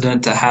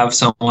hesitant to have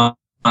someone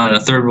in a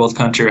third world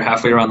country or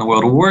halfway around the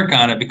world to work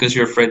on it because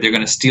you're afraid they're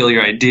going to steal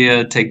your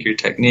idea, take your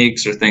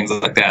techniques, or things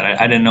like that.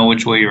 I didn't know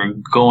which way you were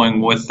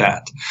going with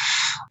that.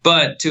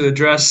 But to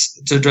address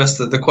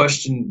the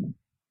question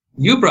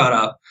you brought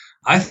up,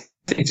 I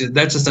think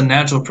that's just a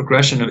natural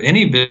progression of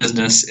any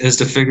business, is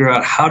to figure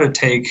out how to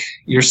take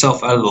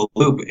yourself out of the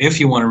loop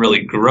if you want to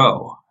really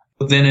grow.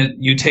 Then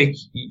you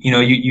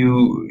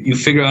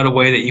figure out a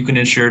way that you can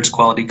ensure it's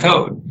quality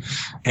code.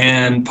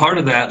 And part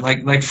of that,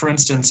 like for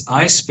instance,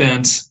 I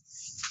spent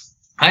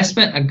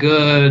a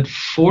good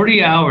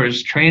 40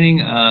 hours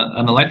training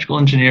an electrical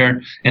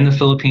engineer in the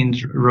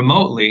Philippines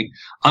remotely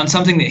on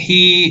something that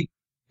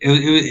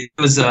it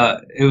was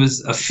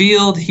a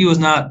field he was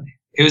not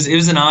It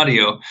was an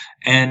audio,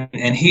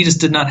 and he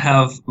just did not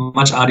have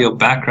much audio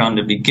background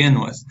to begin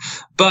with.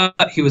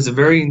 But he was a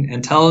very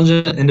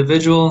intelligent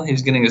individual. He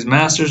was getting his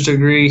master's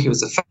degree. He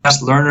was a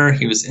fast learner.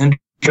 He was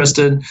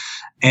interested.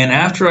 And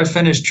after I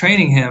finished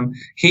training him,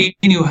 he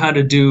knew how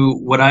to do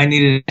what I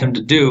needed him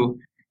to do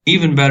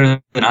even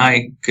better than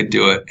I could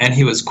do it. And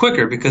he was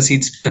quicker because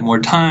he'd spent more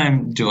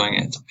time doing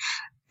it.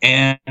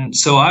 And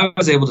so I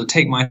was able to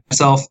take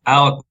myself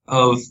out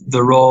of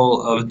the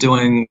role of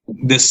doing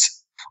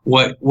this,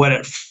 what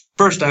at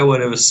first I would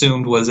have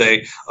assumed was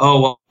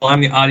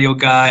I'm the audio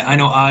guy, I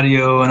know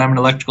audio, and I'm an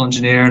electrical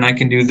engineer, and I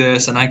can do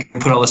this, and I can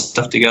put all this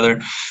stuff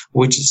together,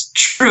 which is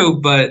true.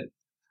 But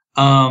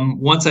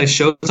once I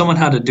showed someone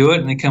how to do it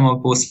and they came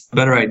up with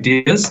better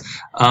ideas,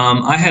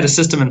 I had a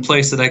system in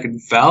place that I could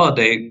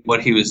validate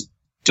what he was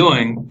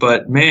doing.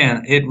 But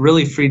man, it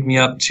really freed me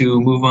up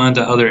to move on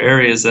to other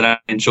areas that I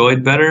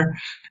enjoyed better,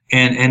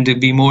 and to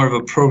be more of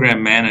a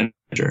program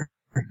manager.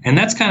 And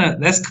that's kind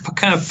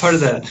of part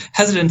of the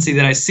hesitancy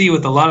that I see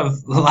with a lot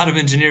of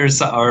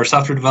engineers or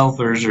software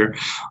developers or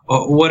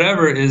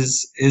whatever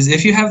is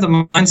if you have the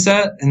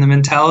mindset and the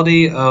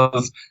mentality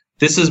of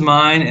this is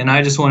mine and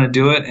I just want to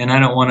do it and I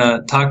don't want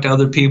to talk to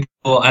other people,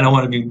 I don't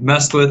want to be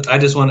messed with, I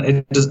just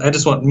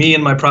want me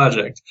and my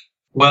project.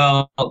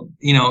 Well,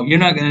 you're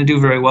not going to do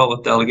very well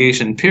with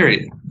delegation,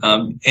 period.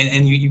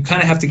 And you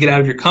kind of have to get out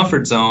of your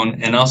comfort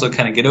zone and also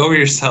kind of get over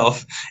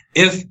yourself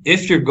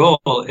if your goal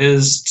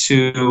is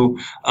to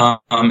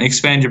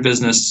expand your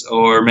business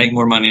or make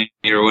more money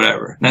or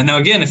whatever. Now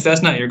again, if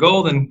that's not your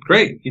goal, then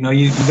great. You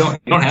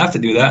don't have to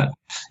do that.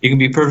 You can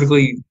be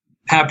perfectly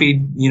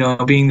happy,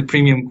 being the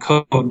premium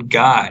code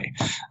guy.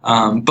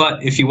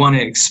 But if you want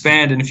to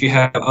expand and if you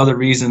have other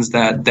reasons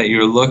that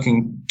you're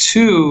looking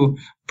to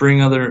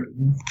bring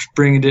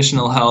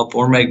additional help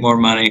or make more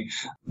money,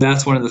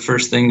 that's one of the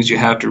first things you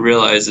have to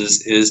realize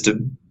is to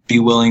be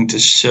willing to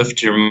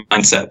shift your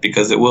mindset,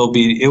 because it will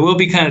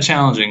be kind of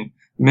challenging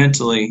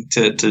mentally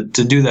to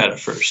do that at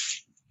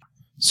first.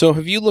 So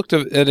have you looked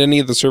at any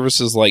of the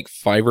services like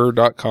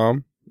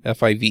Fiverr.com,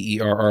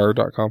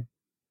 Fiverr.com?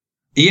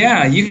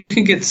 Yeah, you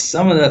can get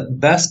some of the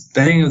best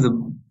bang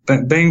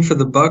for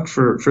the buck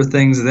for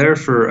things there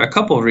for a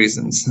couple of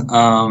reasons.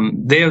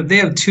 They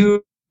have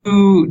two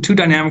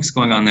dynamics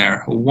going on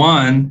there.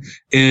 One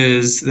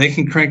is they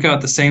can crank out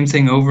the same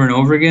thing over and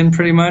over again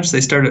pretty much. They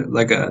start it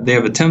they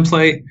have a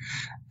template.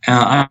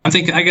 I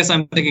guess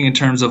I'm thinking in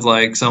terms of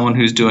like someone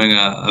who's doing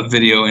a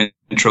video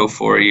intro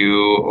for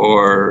you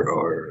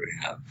or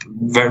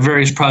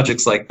various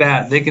projects like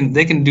that. They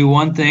can do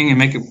one thing and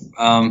make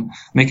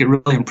it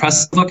really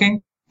impressive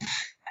looking,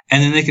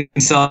 and then they can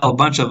sell a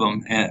bunch of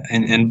them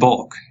in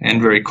bulk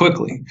and very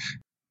quickly.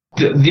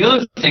 The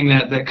other thing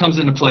that comes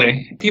into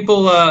play,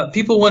 people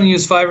want to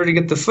use Fiverr to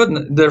get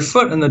their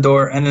foot in the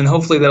door, and then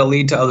hopefully that'll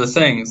lead to other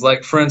things.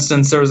 Like, for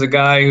instance, there was a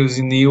guy who's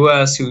in the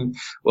U.S. who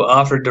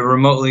offered to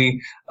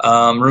remotely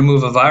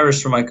remove a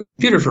virus from my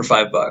computer for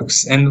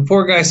 $5, and the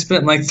poor guy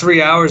spent like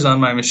 3 hours on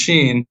my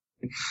machine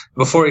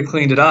before he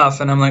cleaned it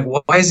off. And I'm like,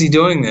 why is he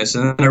doing this?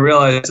 And then I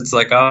realized it's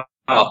like,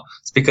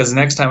 it's because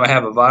next time I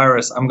have a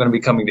virus, I'm going to be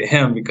coming to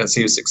him because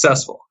he was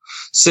successful.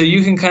 So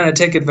you can kind of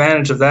take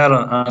advantage of that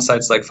on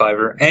sites like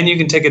Fiverr, and you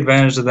can take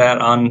advantage of that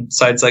on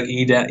sites like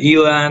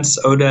Elance,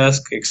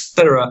 ODesk,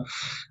 etc.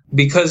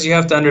 Because you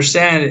have to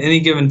understand at any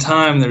given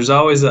time, there's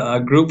always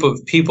a group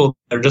of people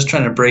that are just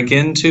trying to break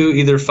into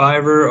either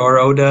Fiverr or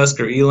ODesk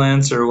or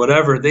Elance or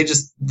whatever. They're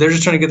just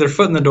trying to get their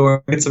foot in the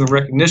door, get some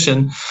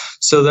recognition.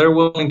 So they're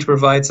willing to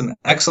provide some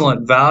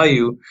excellent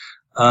value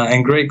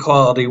and great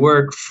quality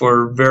work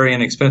for very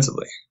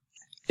inexpensively.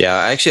 Yeah,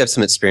 I actually have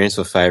some experience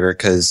with Fiverr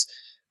because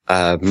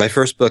my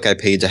first book I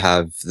paid to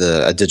have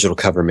a digital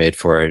cover made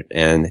for it,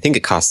 and I think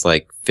it cost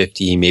like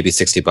 $50, maybe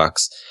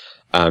 $60.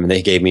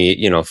 They gave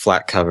me, a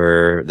flat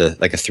cover,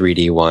 like a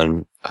 3D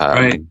one,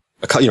 right.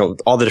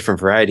 All the different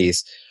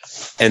varieties.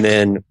 And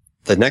then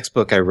the next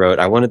book I wrote,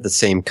 I wanted the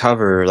same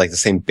cover, like the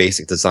same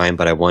basic design,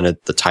 but I wanted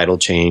the title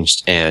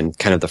changed and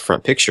kind of the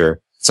front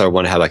picture. So I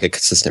want to have like a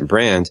consistent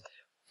brand.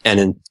 And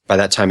then by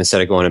that time,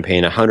 instead of going and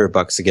paying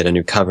 $100 to get a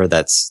new cover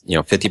that's,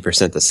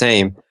 50% the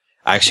same,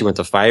 I actually went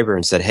to Fiverr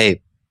and said,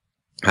 hey,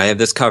 I have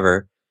this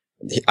cover.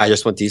 I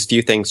just want these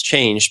few things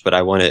changed, but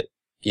I want it,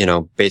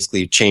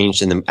 basically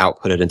changed and then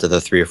output it into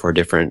the 3 or 4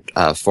 different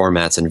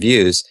formats and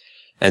views.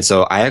 And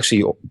so I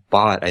actually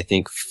bought, I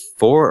think,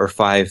 4 or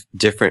 5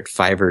 different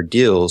Fiverr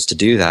deals to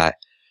do that,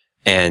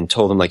 and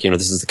told them like,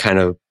 this is the kind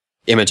of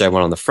image I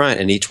want on the front,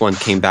 and each one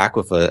came back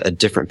with a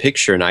different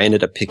picture, and I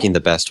ended up picking the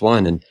best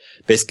one and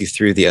basically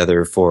threw the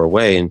other 4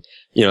 away. And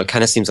it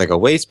kind of seems like a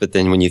waste, but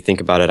then when you think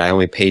about it, I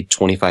only paid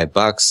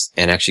 $25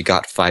 and actually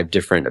got 5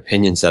 different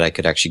opinions that I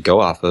could actually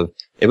go off of.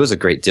 It was a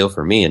great deal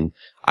for me, and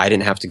I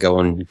didn't have to go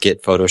and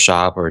get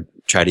Photoshop or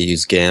try to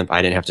use GIMP.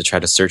 I didn't have to try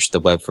to search the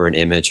web for an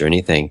image or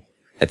anything.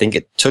 I think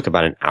it took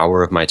about an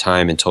hour of my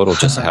time in total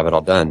just to have it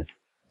all done.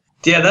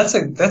 Yeah, that's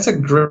a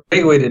great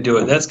way to do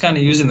it. That's kind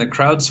of using the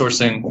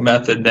crowdsourcing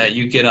method that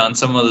you get on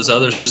some of those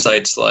other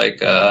sites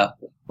like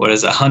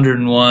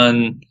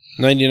 101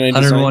 99 101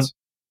 Designs.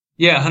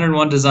 Yeah,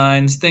 101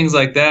 designs, things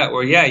like that,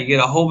 where you get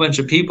a whole bunch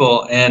of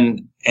people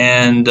and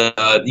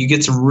you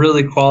get some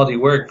really quality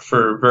work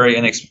for very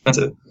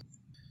inexpensive.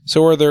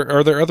 So are there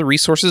other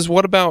resources?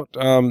 What about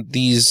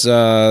these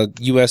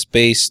U.S.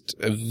 based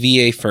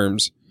VA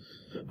firms?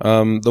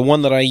 The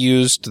one that I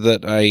used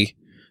that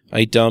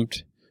I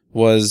dumped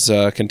was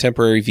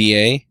Contemporary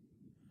VA.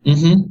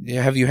 Mm-hmm.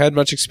 Have you had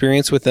much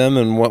experience with them,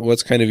 and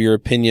what's kind of your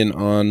opinion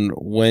on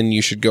when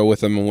you should go with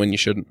them and when you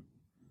shouldn't?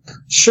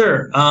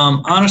 Sure.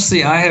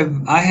 Honestly, I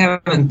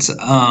haven't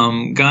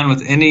gone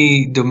with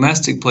any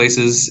domestic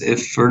places,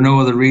 if for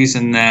no other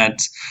reason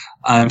that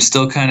I'm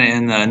still kind of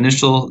in the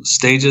initial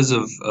stages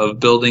of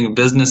building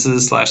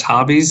businesses /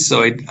 hobbies.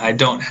 So I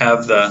don't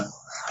have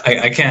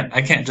I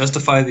can't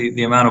justify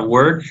the amount of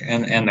work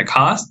and the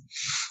cost.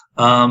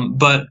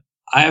 But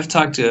I have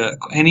talked to,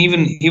 and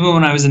even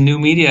when I was in New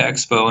Media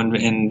Expo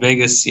in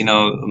Vegas, a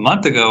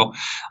month ago,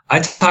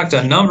 I talked to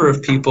a number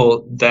of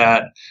people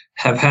that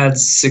have had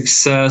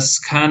success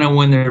kind of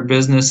when their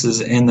business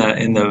is in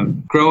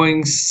the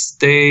growing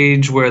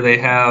stage, where they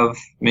have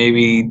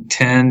maybe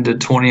 10 to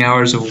 20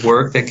 hours of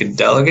work they could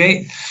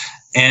delegate,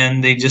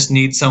 and they just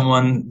need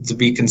someone to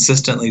be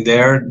consistently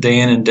there day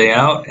in and day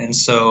out. And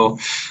so,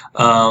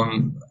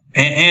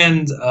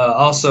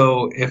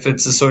 also, if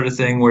it's the sort of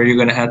thing where you're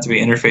going to have to be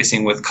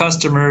interfacing with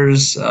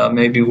customers,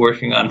 maybe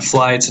working on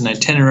flights and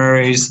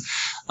itineraries,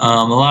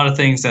 a lot of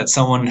things that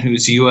someone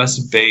who's U.S.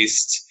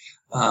 based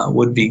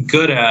would be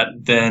good at,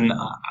 then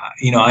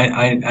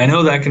I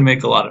know that can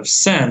make a lot of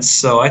sense.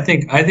 So I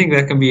think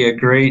that can be a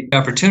great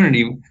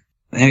opportunity, and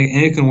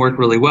it can work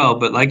really well.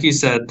 But like you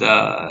said,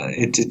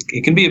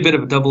 it can be a bit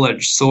of a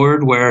double-edged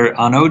sword, where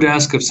on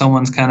ODesk, if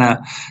someone's kind of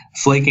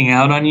flaking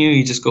out on you,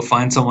 you just go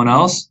find someone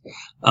else.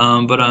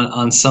 But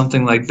on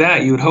something like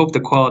that, you would hope the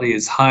quality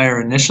is higher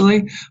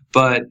initially.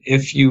 But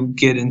if you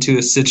get into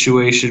a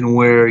situation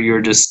where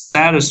you're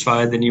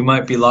dissatisfied, then you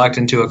might be locked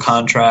into a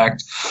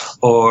contract,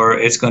 or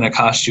it's going to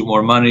cost you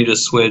more money to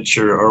switch,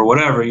 or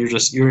whatever.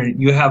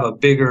 You have a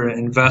bigger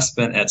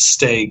investment at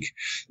stake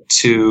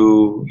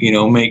to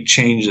make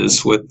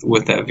changes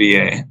with that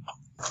VA.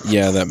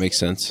 Yeah, that makes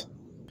sense.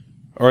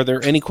 Are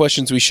there any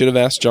questions we should have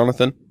asked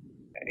Jonathan?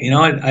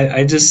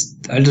 I just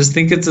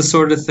think it's the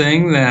sort of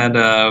thing that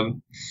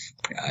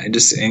I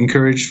just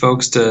encourage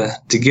folks to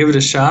give it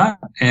a shot.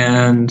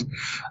 And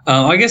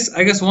I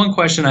guess one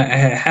question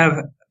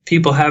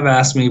people have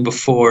asked me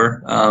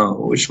before,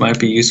 which might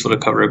be useful to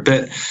cover a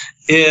bit,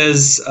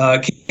 is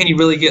can you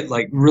really get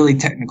like really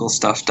technical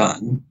stuff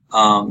done?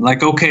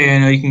 Okay, I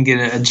know you can get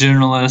a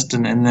generalist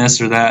and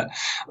this or that,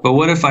 but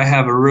what if I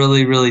have a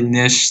really, really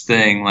niche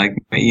thing? Like,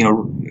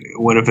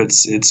 what if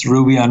it's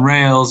Ruby on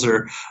Rails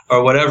or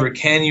whatever?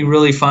 Can you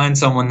really find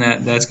someone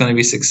that's going to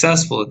be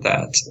successful at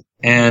that?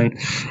 And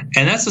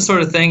that's the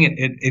sort of thing.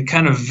 It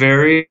kind of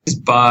varies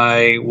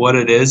by what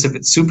it is. If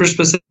it's super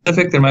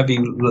specific, there might be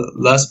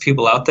less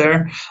people out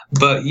there,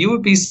 but you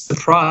would be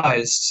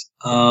surprised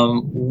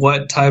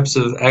what types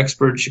of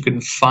experts you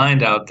can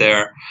find out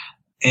there.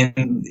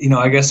 And,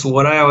 I guess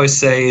what I always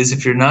say is,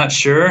 if you're not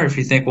sure, if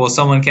you think, well,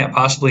 someone can't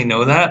possibly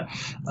know that,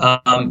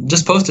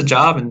 just post a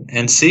job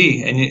and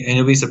see, and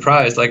you'll be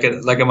surprised. Like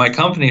at my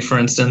company, for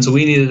instance,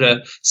 we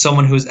needed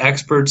someone who's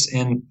experts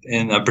in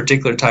a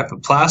particular type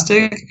of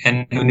plastic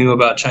and who knew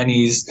about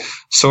Chinese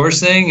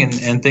sourcing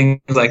and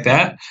things like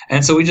that.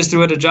 And so we just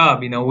threw out a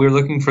job. We were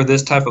looking for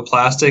this type of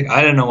plastic.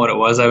 I didn't know what it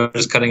was. I was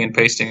just cutting and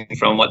pasting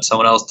from what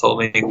someone else told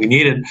me we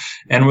needed.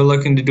 And we're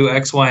looking to do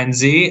X, Y, and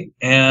Z.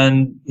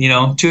 And,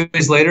 2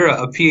 days later,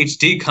 a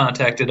PhD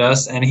contacted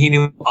us, and he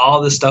knew all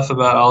this stuff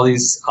about all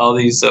these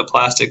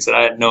plastics that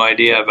I had no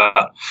idea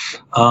about.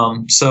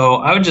 So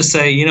I would just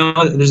say,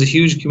 there's a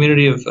huge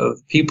community of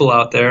people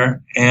out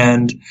there,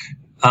 and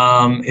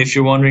if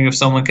you're wondering if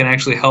someone can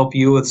actually help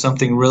you with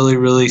something really,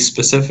 really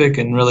specific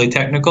and really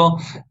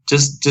technical,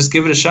 just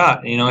give it a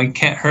shot. It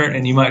can't hurt,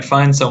 and you might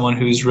find someone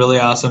who's really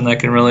awesome that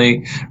can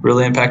really,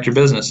 really impact your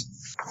business.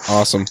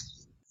 Awesome.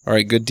 All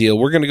right, good deal.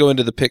 We're going to go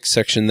into the picks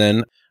section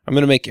then. I'm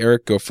going to make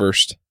Eric go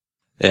first.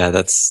 Yeah,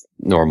 that's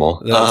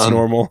normal. That's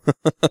normal.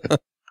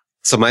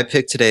 So my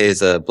pick today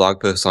is a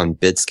blog post on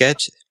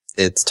BidSketch.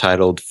 It's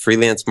titled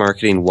Freelance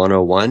Marketing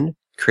 101,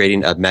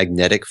 Creating a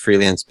Magnetic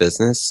Freelance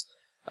Business.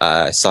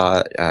 I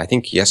saw it, I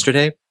think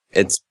yesterday.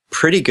 It's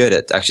pretty good.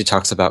 It actually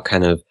talks about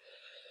kind of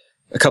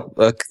a couple,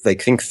 I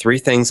think 3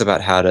 things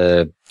about how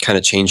to kind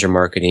of change your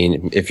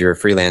marketing if you're a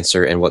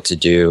freelancer and what to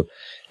do.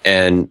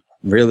 And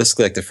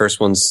realistically, the first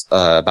one's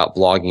about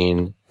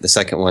blogging. The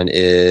second one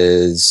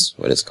is,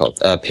 what is it called?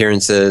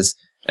 Appearances.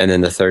 And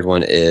then the third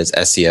one is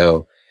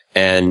SEO.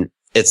 And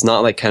it's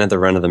not like kind of the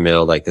run of the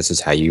mill, like this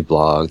is how you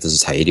blog, this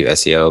is how you do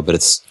SEO, but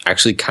it's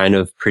actually kind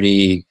of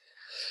pretty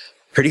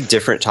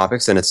different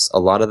topics. And it's a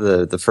lot of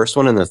the first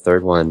one and the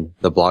third one,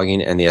 the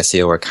blogging and the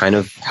SEO, are kind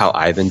of how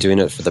I've been doing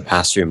it for the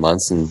past 3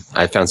 months. And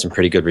I found some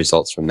pretty good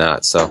results from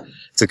that. So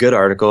it's a good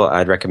article.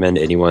 I'd recommend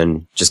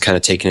anyone just kind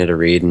of taking it a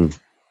read, and,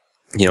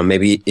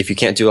 maybe if you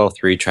can't do all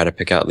 3, try to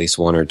pick out at least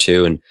 1 or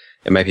 2, and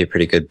it might be a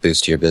pretty good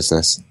boost to your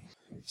business.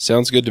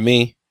 Sounds good to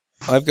me.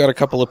 I've got a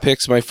couple of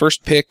picks. My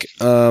first pick,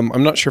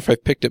 I'm not sure if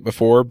I've picked it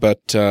before, but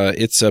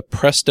it's a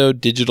Presto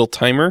digital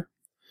timer.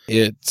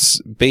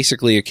 It's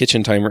basically a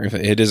kitchen timer.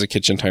 It is a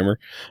kitchen timer.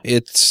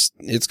 It's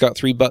got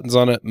 3 buttons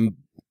on it,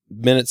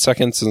 minutes,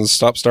 seconds, and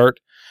stop start.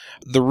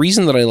 The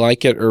reason that I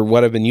like it, or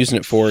what I've been using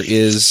it for,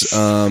 is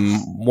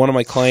one of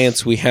my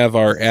clients, we have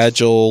our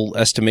Agile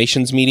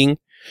estimations meeting.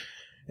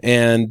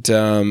 And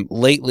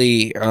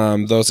lately,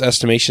 those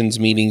estimations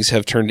meetings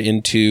have turned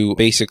into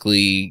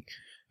basically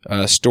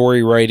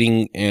story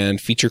writing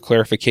and feature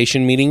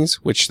clarification meetings,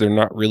 which they're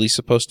not really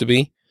supposed to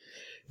be.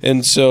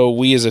 And so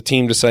we as a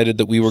team decided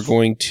that we were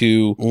going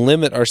to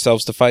limit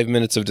ourselves to 5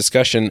 minutes of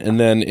discussion. And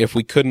then if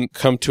we couldn't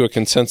come to a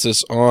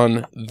consensus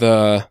on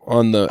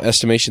the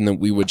estimation, then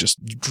we would just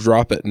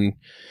drop it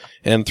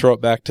and throw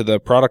it back to the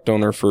product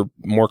owner for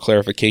more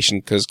clarification,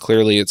 because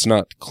clearly it's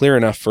not clear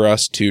enough for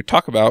us to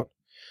talk about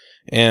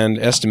and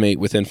estimate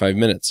within 5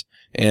 minutes.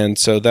 And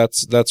so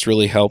that's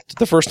really helped.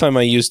 The first time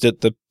I used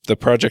it, the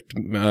project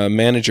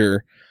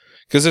manager,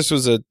 because this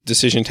was a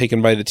decision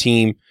taken by the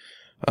team,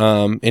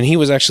 and he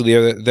was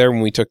actually there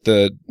when we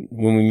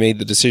made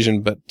the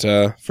decision, but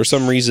for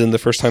some reason, the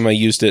first time I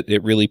used it,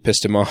 it really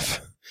pissed him off.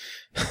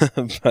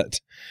 But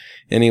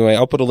anyway,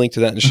 I'll put a link to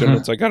that in the show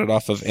notes. I got it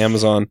off of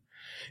Amazon.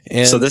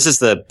 And so this is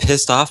the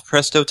pissed off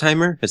Presto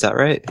timer? Is that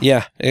right?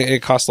 Yeah,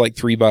 it costs like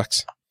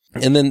 $3.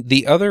 And then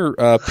the other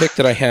pick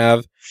that I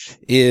have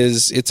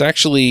is, it's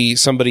actually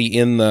somebody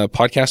in the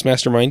podcast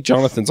mastermind.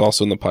 Jonathan's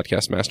also in the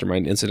podcast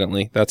mastermind,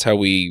 incidentally. That's how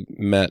we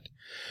met.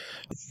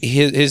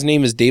 His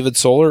name is David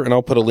Solar, and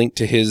I'll put a link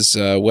to his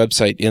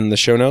website in the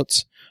show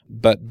notes.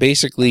 But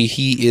basically,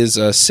 he is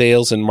a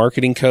sales and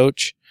marketing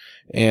coach,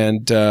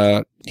 and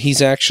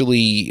he's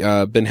actually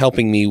been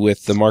helping me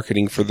with the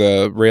marketing for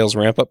the Rails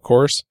Ramp-Up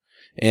course.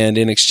 And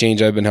in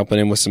exchange, I've been helping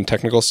him with some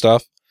technical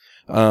stuff.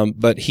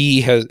 But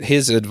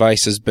his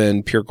advice has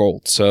been pure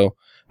gold. So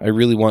I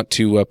really want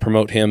to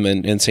promote him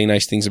and say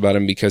nice things about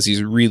him, because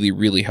he's really,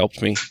 really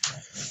helped me.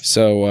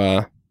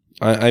 So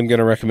I'm going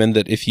to recommend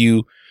that if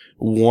you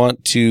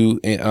want to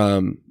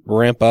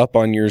ramp up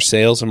on your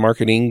sales and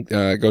marketing,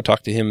 go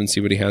talk to him and see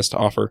what he has to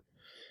offer.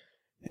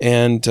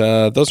 And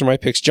those are my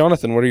picks.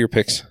 Jonathan, what are your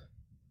picks?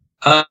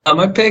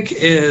 My pick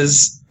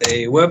is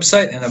a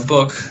website and a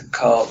book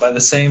by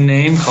the same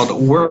name, called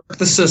Work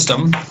the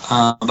System,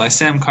 by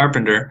Sam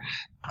Carpenter.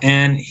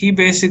 And he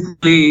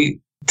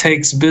basically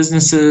takes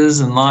businesses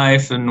and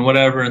life and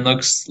whatever and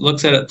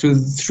looks at it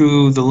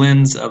through the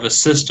lens of a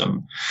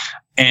system.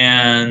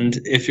 And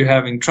if you're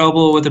having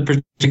trouble with a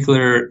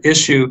particular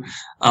issue,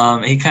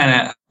 he kind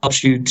of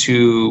helps you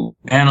to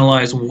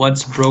analyze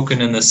what's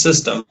broken in the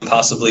system,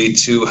 possibly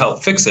to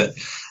help fix it.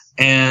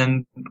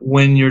 And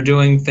when you're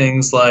doing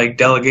things like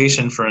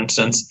delegation, for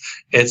instance,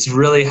 it's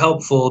really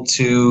helpful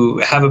to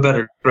have a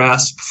better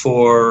grasp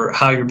for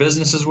how your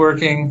business is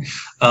working,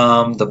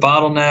 the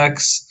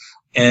bottlenecks,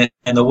 and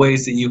the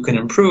ways that you can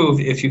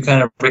improve if you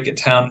kind of break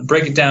it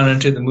down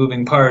into the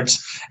moving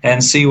parts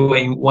and see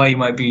why you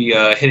might be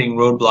hitting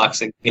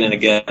roadblocks again and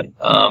again.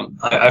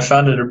 I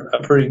found it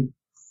a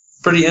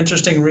pretty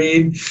interesting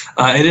read.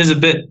 It is a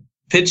bit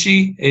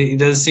pitchy. It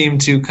does seem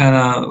to kind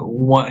of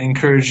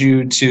encourage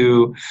you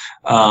to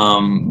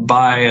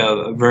buy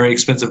a very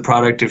expensive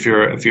product if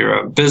you're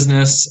a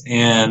business,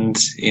 and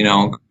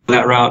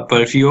that route.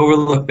 But if you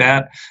overlook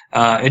that,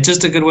 it's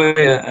just a good way,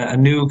 a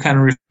new kind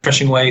of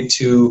refreshing way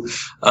to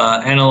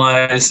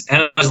analyze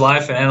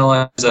life and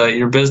analyze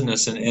your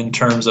business in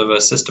terms of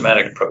a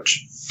systematic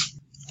approach.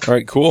 All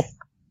right, cool.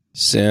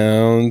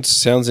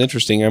 Sounds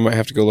interesting. I might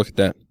have to go look at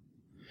that.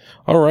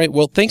 All right.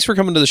 Well, thanks for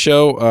coming to the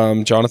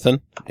show, Jonathan.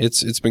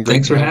 It's been great.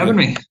 Thanks for having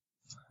me.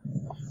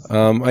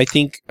 I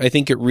think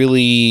it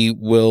really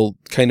will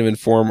kind of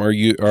inform our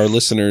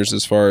listeners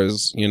as far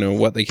as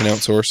what they can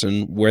outsource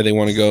and where they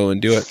want to go and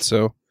do it.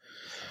 So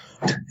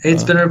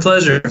it's been a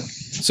pleasure.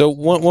 So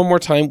one more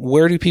time,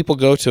 where do people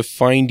go to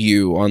find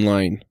you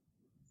online?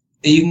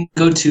 You can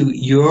go to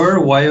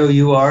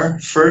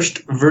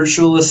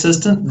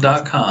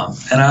firstvirtualassistant.com,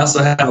 and I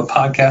also have a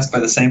podcast by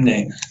the same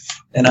name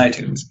in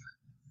iTunes.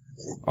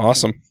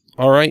 Awesome.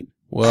 All right.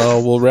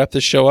 Well, we'll wrap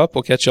this show up.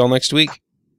 We'll catch you all next week.